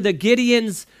went to the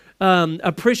Gideon's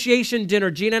appreciation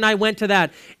dinner. Gina and I went to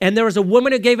that, and there was a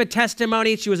woman who gave a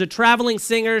testimony. She was a traveling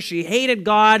singer. She hated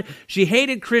God. She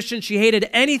hated Christians. She hated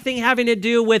anything having to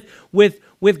do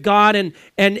with God, and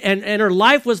her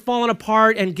life was falling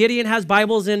apart. And Gideon has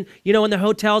Bibles in the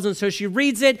hotels, and so she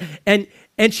reads it, and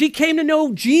she came to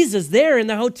know Jesus there in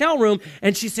the hotel room.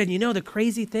 And she said, the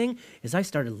crazy thing is I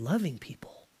started loving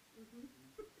people.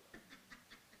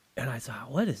 And I thought,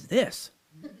 what is this?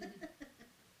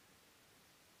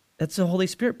 That's the Holy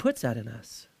Spirit puts that in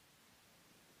us.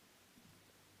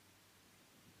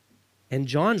 And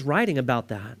John's writing about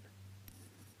that.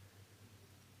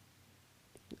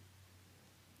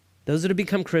 Those that have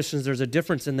become Christians, there's a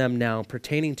difference in them now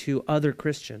pertaining to other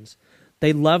Christians.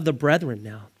 They love the brethren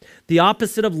now. The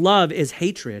opposite of love is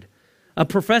hatred. A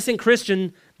professing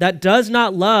Christian that does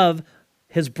not love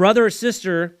his brother or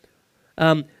sister,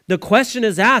 the question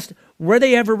is asked, were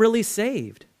they ever really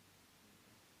saved?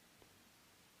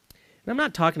 And I'm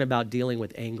not talking about dealing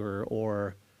with anger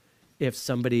or if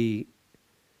somebody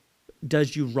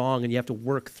does you wrong and you have to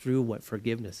work through what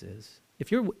forgiveness is.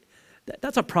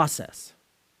 That's a process.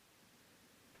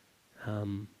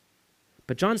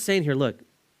 But John's saying here, look,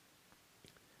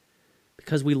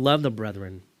 because we love the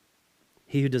brethren,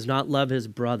 he who does not love his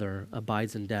brother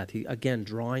abides in death. He, again,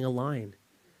 drawing a line.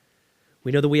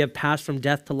 We know that we have passed from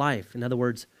death to life. In other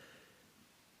words,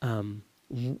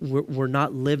 we're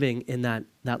not living in that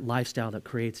lifestyle that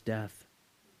creates death.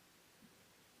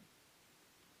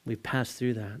 We've passed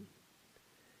through that.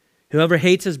 Whoever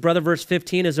hates his brother, verse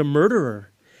 15, is a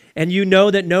murderer. And you know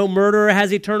that no murderer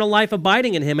has eternal life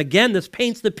abiding in him. Again, this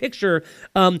paints the picture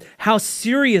how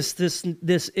serious this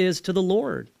is to the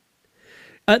Lord.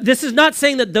 This is not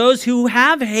saying that those who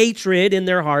have hatred in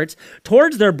their hearts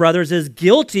towards their brothers is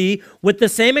guilty with the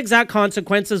same exact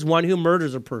consequence as one who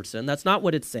murders a person. That's not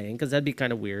what it's saying, because that'd be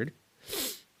kind of weird.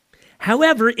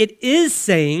 However, it is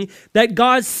saying that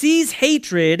God sees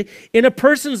hatred in a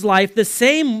person's life the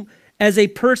same as a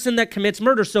person that commits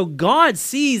murder. So God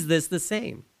sees this the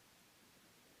same.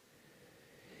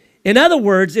 In other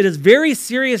words, it is very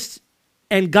serious,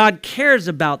 and God cares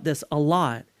about this a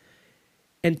lot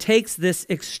and takes this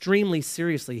extremely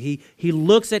seriously. He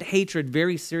looks at hatred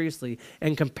very seriously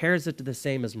and compares it to the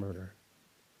same as murder.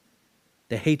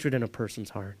 The hatred in a person's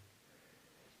heart.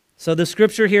 So the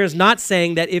scripture here is not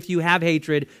saying that if you have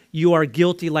hatred, you are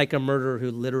guilty like a murderer who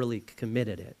literally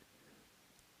committed it.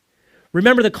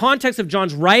 Remember the context of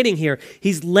John's writing here.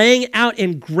 He's laying out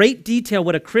in great detail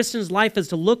what a Christian's life is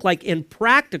to look like in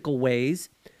practical ways.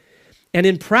 And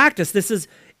in practice,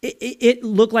 it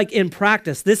looked like in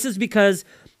practice. This is because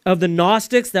of the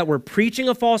Gnostics that were preaching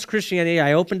a false Christianity.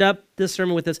 I opened up this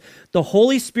sermon with this. The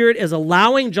Holy Spirit is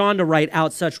allowing John to write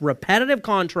out such repetitive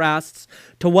contrasts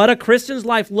to what a Christian's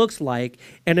life looks like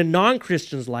and a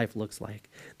non-Christian's life looks like.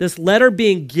 This letter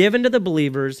being given to the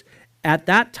believers at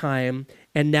that time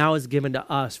and now is given to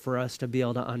us for us to be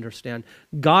able to understand.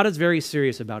 God is very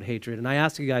serious about hatred. And I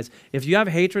ask you guys, if you have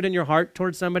hatred in your heart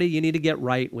towards somebody, you need to get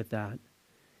right with that.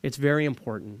 It's very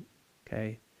important,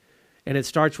 okay? And it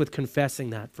starts with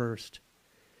confessing that first.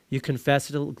 You confess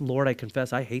to the Lord, I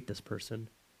confess I hate this person.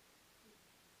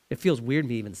 It feels weird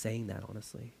me even saying that,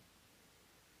 honestly.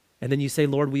 And then you say,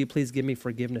 Lord, will you please give me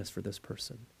forgiveness for this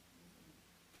person?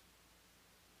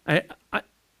 I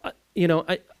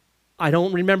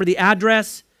don't remember the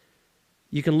address.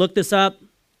 You can look this up.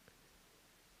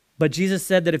 But Jesus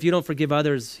said that if you don't forgive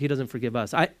others, he doesn't forgive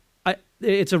us.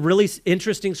 It's a really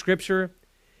interesting scripture.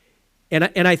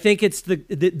 And I think it's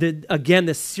again,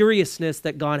 the seriousness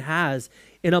that God has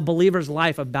in a believer's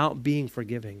life about being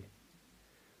forgiving.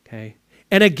 Okay?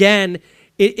 And again,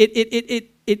 it's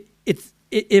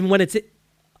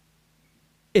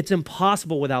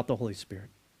impossible without the Holy Spirit.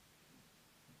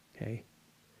 Okay?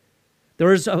 There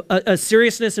was a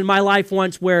seriousness in my life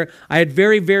once where I had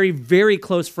very, very, very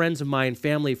close friends of mine,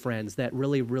 family friends, that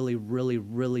really, really, really,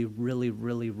 really, really,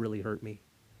 really, really hurt me.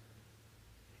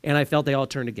 And I felt they all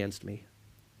turned against me.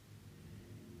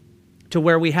 To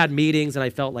where we had meetings and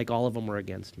I felt like all of them were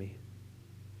against me.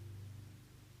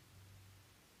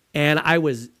 And I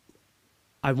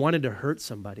wanted to hurt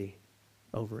somebody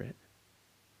over it.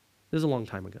 This is a long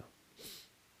time ago.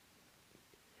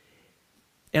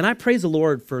 And I praise the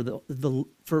Lord for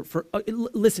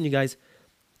listen, you guys.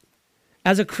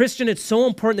 As a Christian, it's so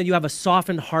important that you have a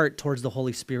softened heart towards the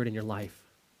Holy Spirit in your life,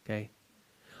 okay?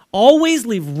 Always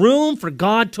leave room for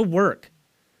God to work.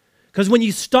 Because when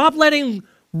you stop letting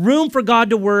room for God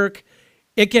to work,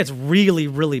 it gets really,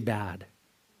 really bad.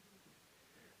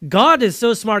 God is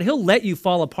so smart, he'll let you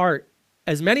fall apart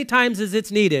as many times as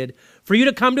it's needed for you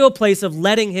to come to a place of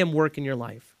letting him work in your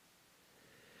life.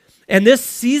 And this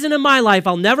season of my life,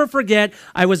 I'll never forget,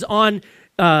 I was on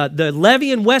the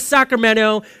levee in West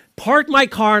Sacramento, parked my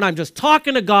car, and I'm just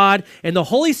talking to God, and the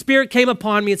Holy Spirit came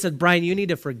upon me and said, Brian, you need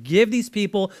to forgive these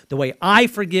people the way I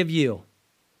forgive you.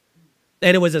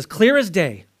 And it was as clear as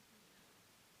day.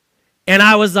 And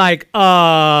I was like,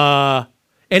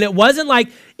 And it wasn't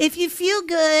like, if you feel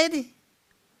good,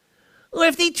 or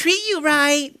if they treat you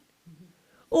right,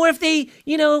 or if they,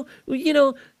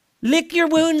 lick your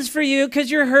wounds for you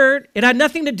because you're hurt. It had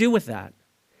nothing to do with that.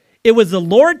 It was the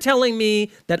Lord telling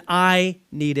me that I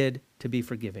needed to be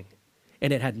forgiving.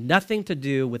 And it had nothing to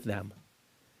do with them.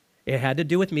 It had to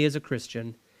do with me as a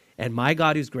Christian and my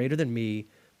God who's greater than me,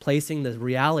 placing the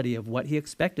reality of what he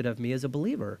expected of me as a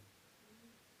believer.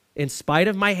 In spite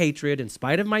of my hatred, in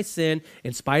spite of my sin,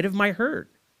 in spite of my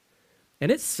hurt.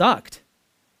 And it sucked.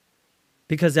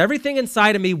 Because everything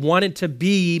inside of me wanted to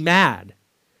be mad.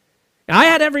 I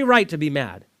had every right to be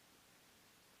mad.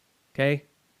 Okay?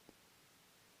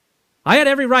 I had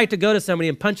every right to go to somebody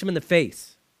and punch him in the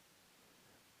face.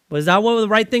 Was that what was the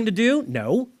right thing to do?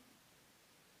 No.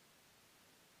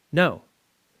 No.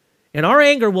 And our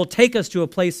anger will take us to a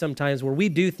place sometimes where we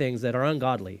do things that are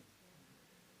ungodly.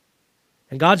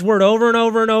 And God's word over and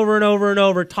over and over and over and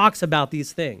over talks about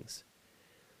these things.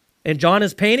 And John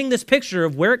is painting this picture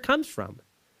of where it comes from.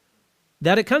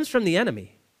 That it comes from the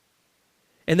enemy.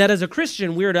 And that as a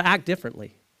Christian, we're to act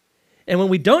differently. And when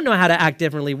we don't know how to act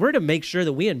differently, we're to make sure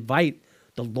that we invite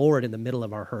the Lord in the middle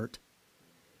of our hurt.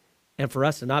 And for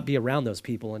us to not be around those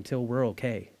people until we're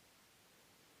okay.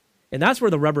 And that's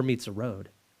where the rubber meets the road.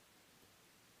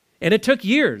 And it took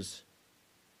years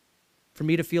for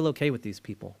me to feel okay with these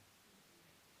people.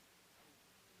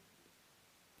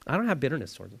 I don't have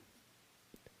bitterness towards them.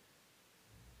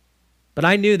 But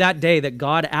I knew that day that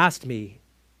God asked me,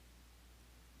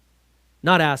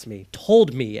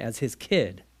 told me as his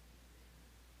kid,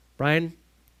 Brian,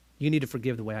 you need to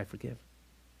forgive the way I forgive.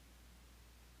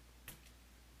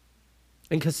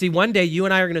 And because, see, one day you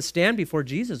and I are going to stand before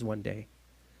Jesus one day.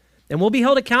 And we'll be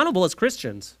held accountable as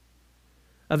Christians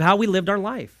of how we lived our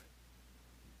life.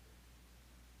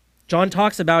 John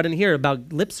talks about in here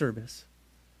about lip service.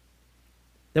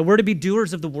 That we're to be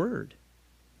doers of the word.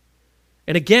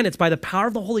 And again, it's by the power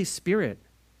of the Holy Spirit.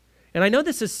 And I know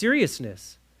this is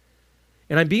seriousness.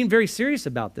 And I'm being very serious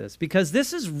about this because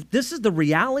this is the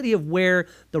reality of where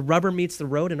the rubber meets the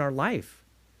road in our life.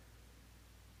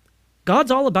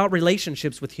 God's all about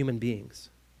relationships with human beings.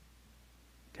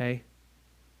 Okay?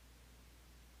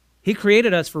 He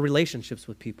created us for relationships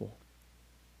with people.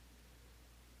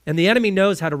 And the enemy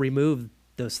knows how to remove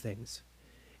those things.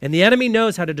 And the enemy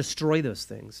knows how to destroy those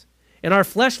things. And our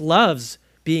flesh loves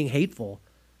being hateful.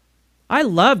 I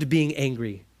loved being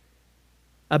angry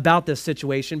about this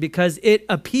situation because it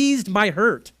appeased my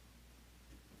hurt.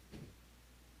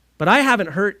 But I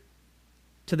haven't hurt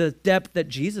to the depth that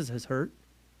Jesus has hurt.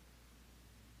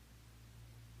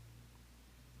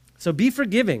 So be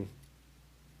forgiving.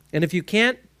 And if you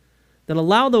can't, then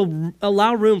allow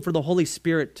room for the Holy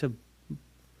Spirit to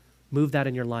move that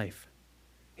in your life.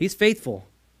 He's faithful.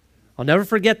 I'll never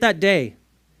forget that day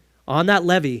on that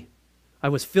levee. I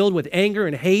was filled with anger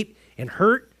and hate and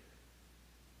hurt.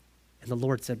 And the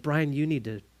Lord said, Brian, you need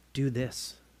to do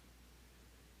this.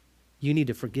 You need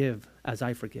to forgive as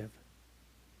I forgive.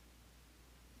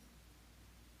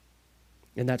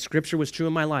 And that scripture was true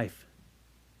in my life.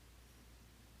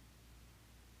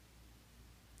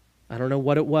 I don't know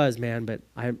what it was, man, but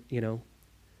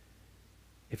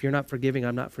if you're not forgiving,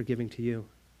 I'm not forgiving to you.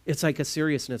 It's like a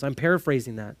seriousness. I'm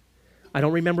paraphrasing that. I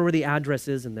don't remember where the address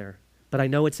is in there, but I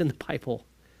know it's in the Bible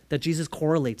that Jesus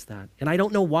correlates that. And I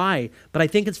don't know why, but I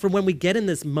think it's from when we get in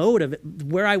this mode of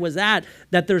where I was at,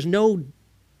 that there's no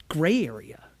gray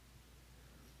area.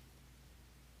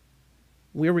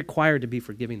 We're required to be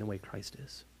forgiving the way Christ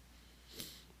is.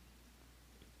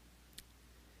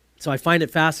 So I find it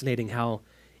fascinating how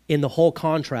in the whole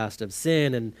contrast of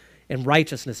sin and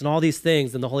righteousness and all these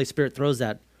things, then the Holy Spirit throws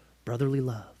that brotherly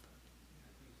love.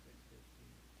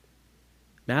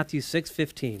 Matthew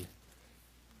 6:15.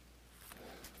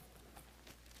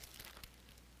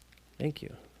 Thank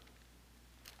you.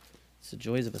 It's the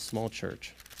joys of a small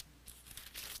church.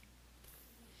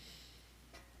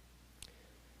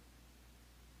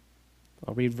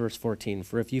 I'll read verse 14.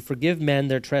 For if you forgive men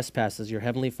their trespasses, your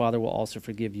heavenly Father will also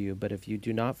forgive you. But if you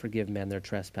do not forgive men their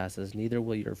trespasses, neither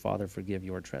will your Father forgive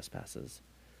your trespasses.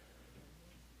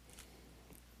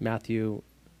 Matthew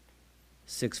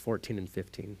 6:14 and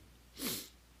 15.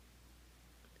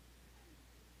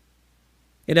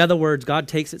 In other words, God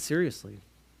takes it seriously.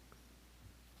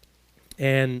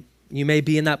 And you may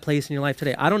be in that place in your life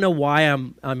today. I don't know why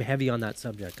I'm heavy on that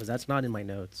subject, because that's not in my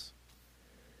notes.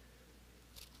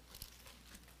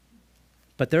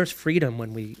 But there's freedom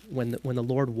when the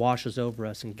Lord washes over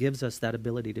us and gives us that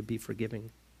ability to be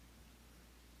forgiving.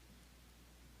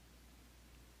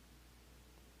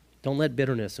 Don't let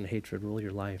bitterness and hatred rule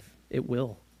your life. It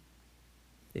will,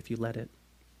 if you let it.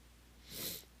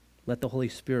 Let the Holy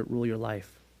Spirit rule your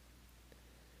life.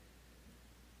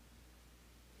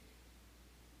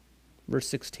 Verse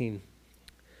 16.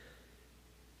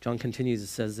 John continues, it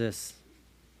says this.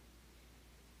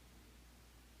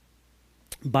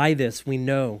 By this we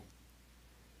know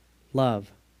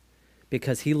love,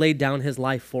 because he laid down his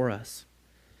life for us,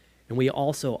 and we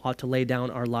also ought to lay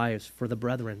down our lives for the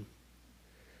brethren.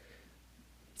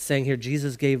 It's saying here,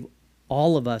 Jesus gave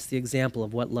all of us the example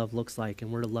of what love looks like,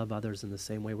 and we're to love others in the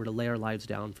same way. We're to lay our lives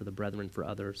down for the brethren, for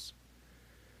others.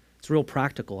 It's real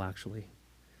practical, actually.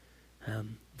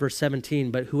 Verse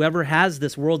 17, but whoever has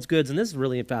this world's goods, and this is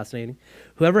really fascinating,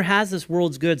 whoever has this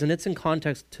world's goods, and it's in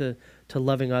context to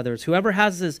loving others, whoever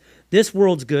has this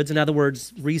world's goods, in other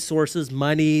words, resources,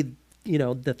 money,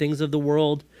 the things of the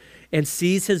world, and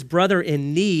sees his brother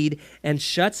in need and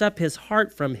shuts up his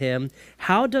heart from him,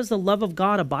 how does the love of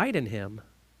God abide in him?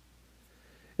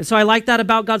 And so I like that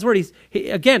about God's word.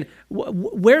 Again,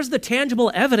 where's the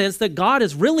tangible evidence that God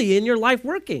is really in your life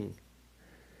working?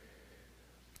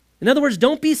 In other words,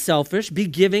 don't be selfish, be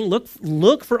giving,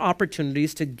 look for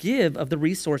opportunities to give of the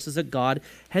resources that God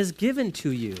has given to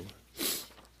you.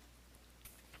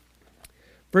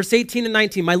 Verse 18 and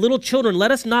 19, my little children,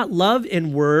 let us not love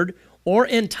in word or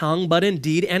in tongue, but in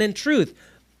deed and in truth.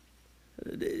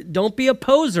 Don't be a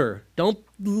poser. Don't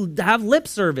have lip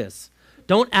service.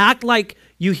 Don't act like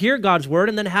you hear God's word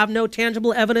and then have no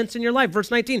tangible evidence in your life.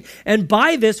 Verse 19, and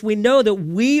by this we know that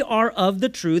we are of the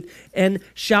truth and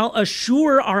shall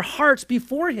assure our hearts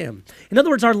before him. In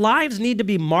other words, our lives need to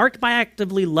be marked by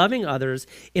actively loving others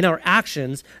in our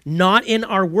actions, not in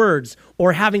our words,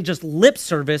 or having just lip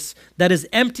service that is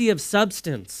empty of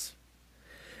substance.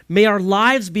 May our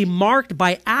lives be marked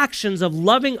by actions of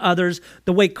loving others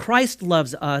the way Christ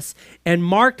loves us, and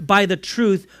marked by the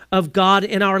truth of God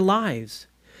in our lives.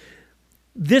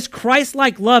 This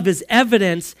Christ-like love is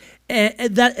evidence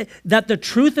that the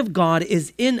truth of God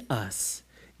is in us,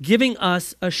 giving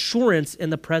us assurance in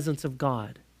the presence of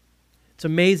God. It's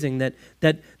amazing that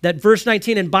verse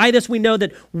 19, and by this we know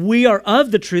that we are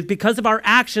of the truth because of our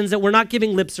actions, that we're not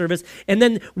giving lip service, and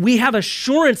then we have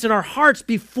assurance in our hearts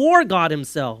before God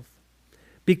himself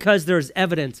because there's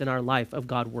evidence in our life of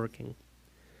God working.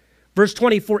 Verse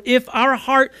 20, for if our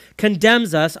heart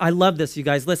condemns us, I love this, you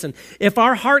guys, listen. If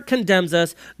our heart condemns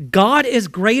us, God is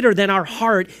greater than our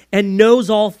heart and knows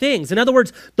all things. In other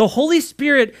words, the Holy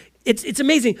Spirit, it's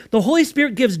amazing. The Holy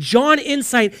Spirit gives John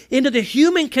insight into the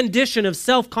human condition of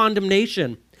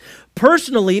self-condemnation.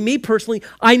 Me personally,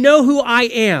 I know who I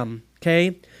am,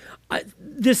 okay?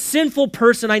 This sinful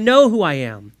person, I know who I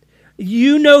am.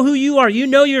 You know who you are. You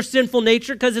know your sinful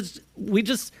nature because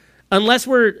unless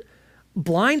we're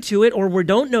blind to it or we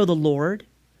don't know the Lord.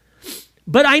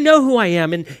 But I know who I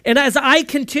am. And as I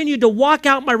continue to walk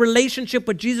out my relationship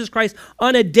with Jesus Christ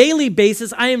on a daily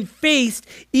basis, I am faced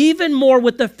even more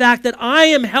with the fact that I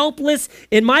am helpless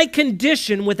in my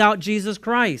condition without Jesus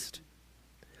Christ.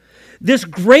 This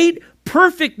great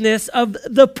perfectness of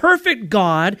the perfect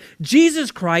God,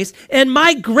 Jesus Christ, and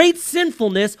my great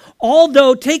sinfulness,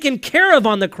 although taken care of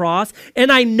on the cross,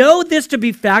 and I know this to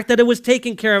be fact, that it was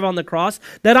taken care of on the cross,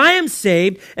 that I am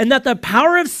saved, and that the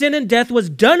power of sin and death was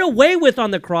done away with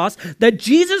on the cross, that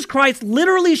Jesus Christ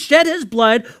literally shed his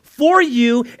blood for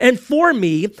you and for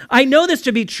me. I know this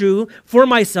to be true for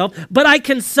myself, but I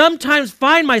can sometimes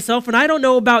find myself, and I don't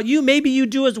know about you, maybe you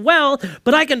do as well,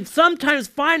 but I can sometimes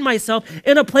find myself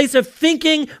in a place of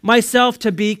thinking myself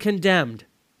to be condemned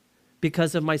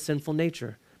because of my sinful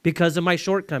nature, because of my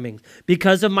shortcomings,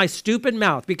 because of my stupid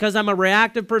mouth, because I'm a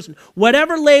reactive person,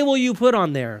 whatever label you put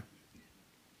on there.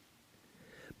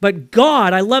 But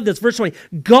God, I love this, verse 20,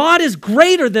 God is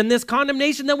greater than this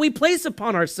condemnation that we place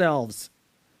upon ourselves.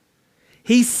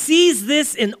 He sees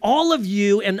this in all of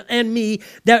you and me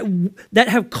that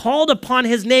have called upon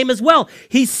his name as well.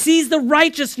 He sees the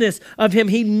righteousness of him.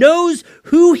 He knows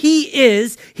who he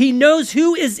is. He knows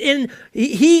who is in,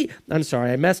 I'm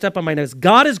sorry, I messed up on my notes.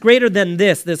 God is greater than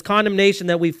this condemnation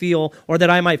that we feel or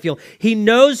that I might feel. He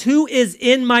knows who is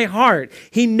in my heart.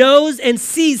 He knows and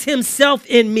sees himself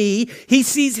in me. He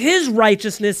sees his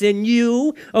righteousness in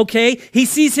you, okay? He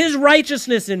sees his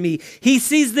righteousness in me. He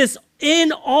sees this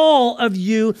in all of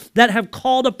you that have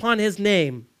called upon his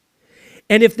name.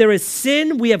 And if there is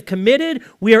sin we have committed,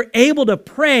 we are able to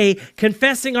pray,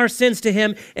 confessing our sins to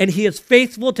him, and he is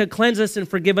faithful to cleanse us and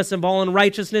forgive us of all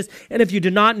unrighteousness. And if you do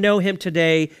not know him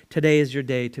today, today is your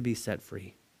day to be set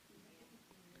free.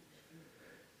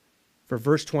 For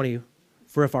verse 20,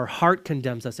 for if our heart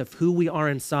condemns us, if who we are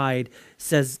inside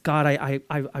says, God,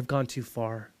 I've gone too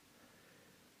far.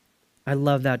 I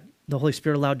love that. The Holy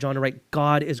Spirit allowed John to write,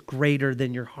 God is greater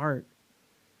than your heart.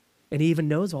 And he even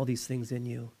knows all these things in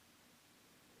you.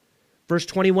 Verse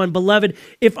 21, beloved,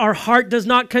 if our heart does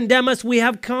not condemn us, we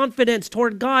have confidence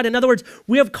toward God. In other words,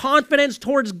 we have confidence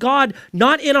towards God,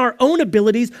 not in our own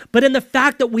abilities, but in the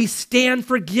fact that we stand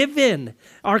forgiven.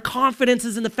 Our confidence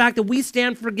is in the fact that we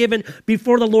stand forgiven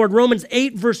before the Lord. Romans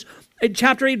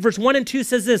chapter 8, verse 1 and 2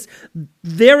 says this,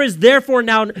 there is therefore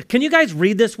now, can you guys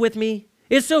read this with me?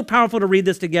 It's so powerful to read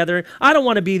this together. I don't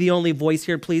want to be the only voice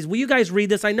here, please. Will you guys read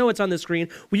this? I know it's on the screen.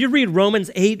 Will you read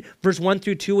Romans 8, verse 1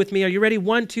 through 2 with me? Are you ready?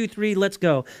 1, 2, 3, let's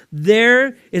go.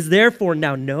 There is therefore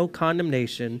now no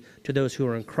condemnation to those who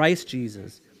are in Christ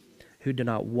Jesus, who do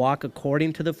not walk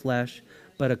according to the flesh,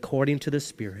 but according to the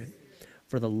Spirit.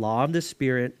 For the law of the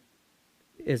Spirit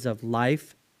is of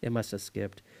life. It must have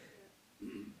skipped.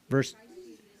 Verse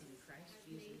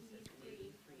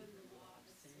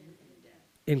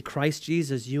in Christ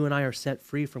Jesus, you and I are set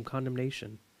free from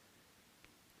condemnation.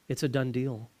 It's a done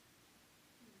deal.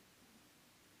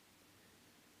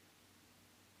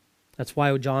 That's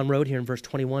why John wrote here in verse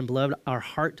 21, beloved, our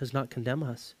heart does not condemn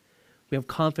us. We have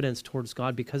confidence towards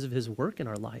God because of his work in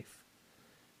our life,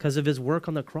 because of his work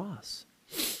on the cross.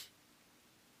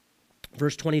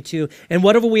 Verse 22, and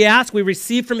whatever we ask, we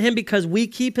receive from him because we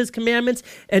keep his commandments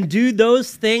and do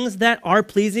those things that are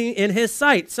pleasing in his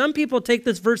sight. Some people take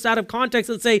this verse out of context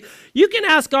and say, you can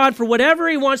ask God for whatever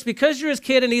he wants because you're his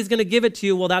kid and he's going to give it to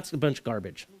you. Well, that's a bunch of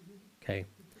garbage. Okay.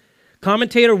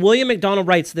 Commentator William MacDonald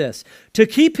writes this, to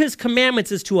keep his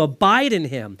commandments is to abide in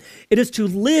him. It is to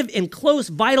live in close,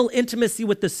 vital intimacy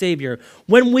with the Savior.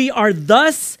 When we are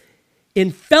thus in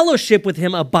fellowship with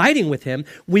him, abiding with him,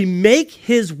 we make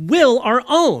his will our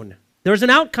own. There's an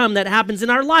outcome that happens in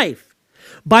our life.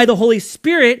 By the Holy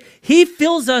Spirit, he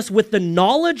fills us with the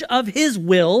knowledge of his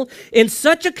will in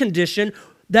such a condition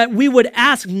that we would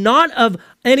ask not of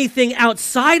anything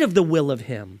outside of the will of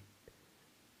him.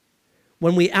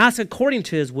 When we ask according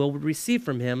to his will, we receive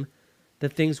from him the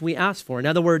things we ask for. In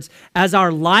other words, as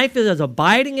our life is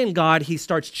abiding in God, he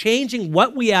starts changing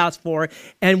what we ask for,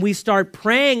 and we start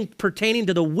praying pertaining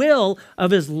to the will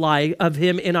of his life, of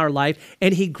him in our life,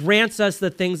 and he grants us the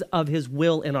things of his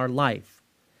will in our life.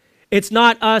 It's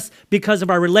not us because of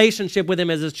our relationship with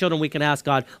him as his children we can ask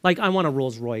God, like, I want a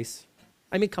Rolls Royce.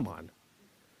 I mean, come on.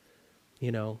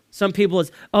 You know, some people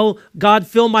is, oh, God,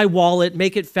 fill my wallet,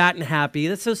 make it fat and happy.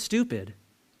 That's so stupid.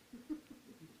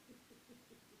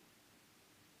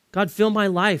 God, fill my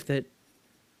life that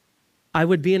I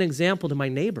would be an example to my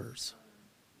neighbors.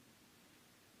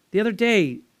 The other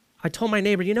day, I told my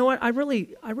neighbor, you know what? I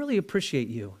really appreciate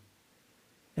you.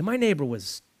 And my neighbor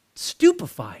was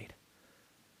stupefied.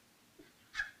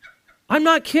 I'm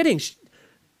not kidding.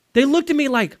 They looked at me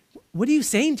like, what are you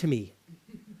saying to me?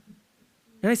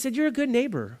 And I said, you're a good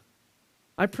neighbor.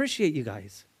 I appreciate you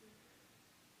guys.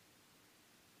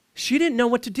 She didn't know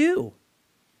what to do.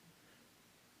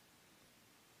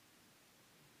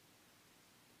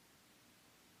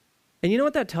 And you know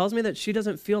what that tells me? That she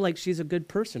doesn't feel like she's a good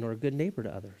person or a good neighbor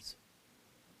to others.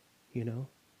 you know.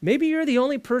 Maybe you're the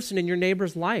only person in your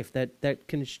neighbor's life that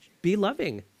can be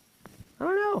loving. I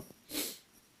don't know.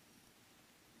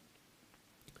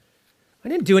 I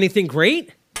didn't do anything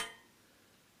great.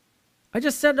 I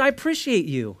just said, I appreciate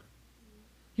you.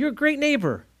 You're a great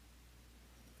neighbor.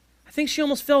 I think she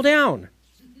almost fell down.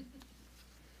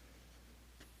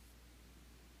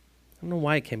 I don't know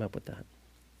why I came up with that.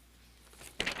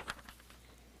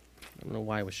 I don't know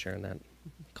why I was sharing that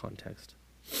context.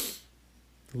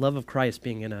 The love of Christ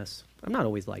being in us. I'm not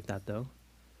always like that, though.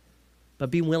 But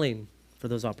be willing for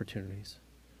those opportunities.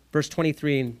 Verse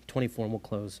 23 and 24, and we'll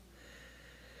close.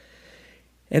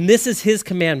 And this is his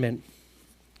commandment,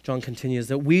 John continues,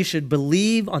 that we should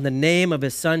believe on the name of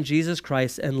his Son, Jesus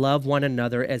Christ, and love one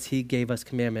another as he gave us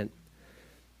commandment.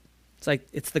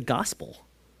 It's the gospel.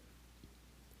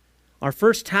 Our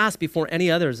first task before any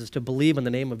others is to believe in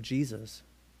the name of Jesus.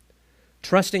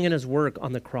 Trusting in his work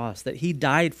on the cross, that he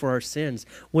died for our sins,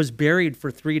 was buried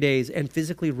for 3 days, and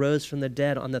physically rose from the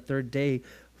dead on the third day,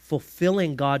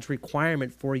 fulfilling God's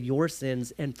requirement for your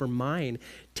sins and for mine,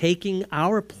 taking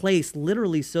our place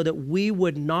literally so that we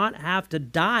would not have to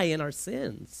die in our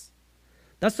sins.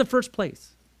 That's the first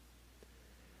place.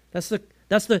 And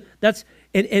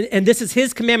this is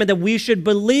his commandment, that we should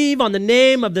believe on the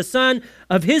name of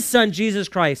his Son, Jesus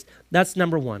Christ. That's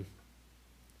number one.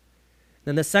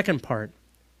 Then the second part,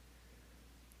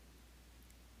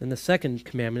 the second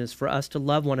commandment is for us to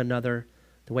love one another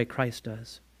the way Christ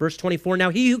does. Verse 24, now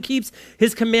he who keeps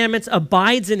his commandments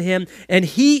abides in him, and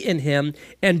he in him,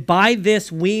 and by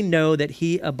this we know that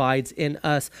he abides in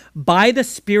us, by the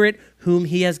Spirit whom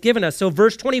he has given us. So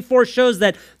verse 24 shows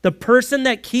that the person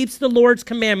that keeps the Lord's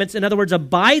commandments, in other words,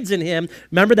 abides in him.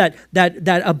 Remember that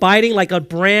abiding, like a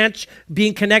branch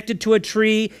being connected to a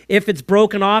tree, if it's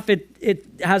broken off, it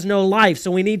has no life. So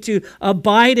we need to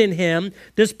abide in him.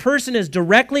 This person is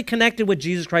directly connected with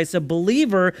Jesus Christ. A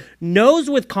believer knows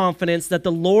with confidence that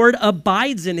the Lord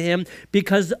abides in him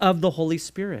because of the Holy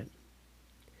Spirit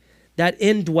that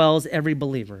indwells every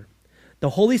believer. The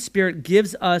Holy Spirit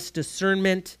gives us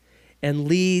discernment and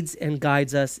leads and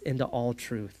guides us into all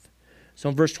truth. So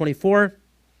in verse 24,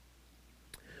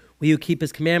 we who keep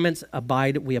his commandments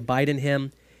we abide in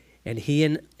him, and he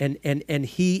in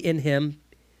him,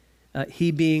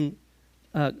 he being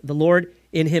the Lord,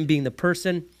 in him being the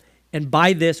person. And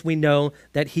by this we know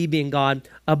that he being God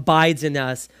abides in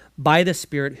us by the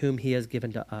Spirit whom he has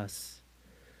given to us.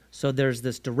 So there's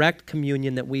this direct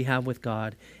communion that we have with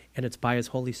God, and it's by his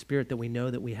Holy Spirit that we know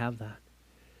that we have that.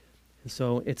 And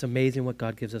so it's amazing what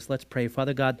God gives us. Let's pray.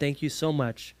 Father God, thank you so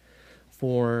much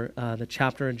for the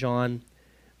chapter in John,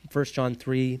 1 John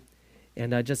 3.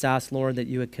 And I just ask, Lord, that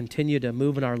you would continue to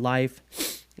move in our life.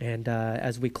 And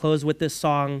as we close with this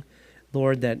song,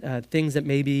 Lord, that things that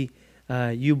maybe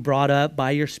you brought up by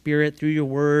your Spirit through your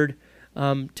word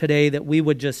today, that we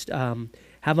would just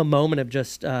have a moment of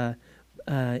just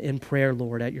in prayer,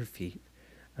 Lord, at your feet.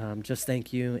 Just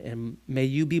thank you. And may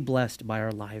you be blessed by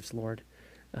our lives, Lord.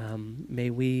 May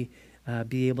we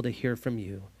be able to hear from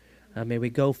you. May we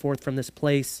go forth from this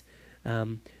place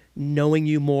knowing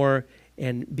you more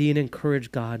and being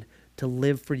encouraged, God, to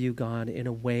live for you, God, in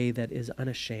a way that is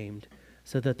unashamed,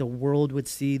 so that the world would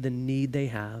see the need they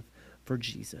have for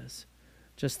Jesus.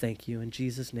 Just thank you. In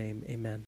Jesus' name, amen.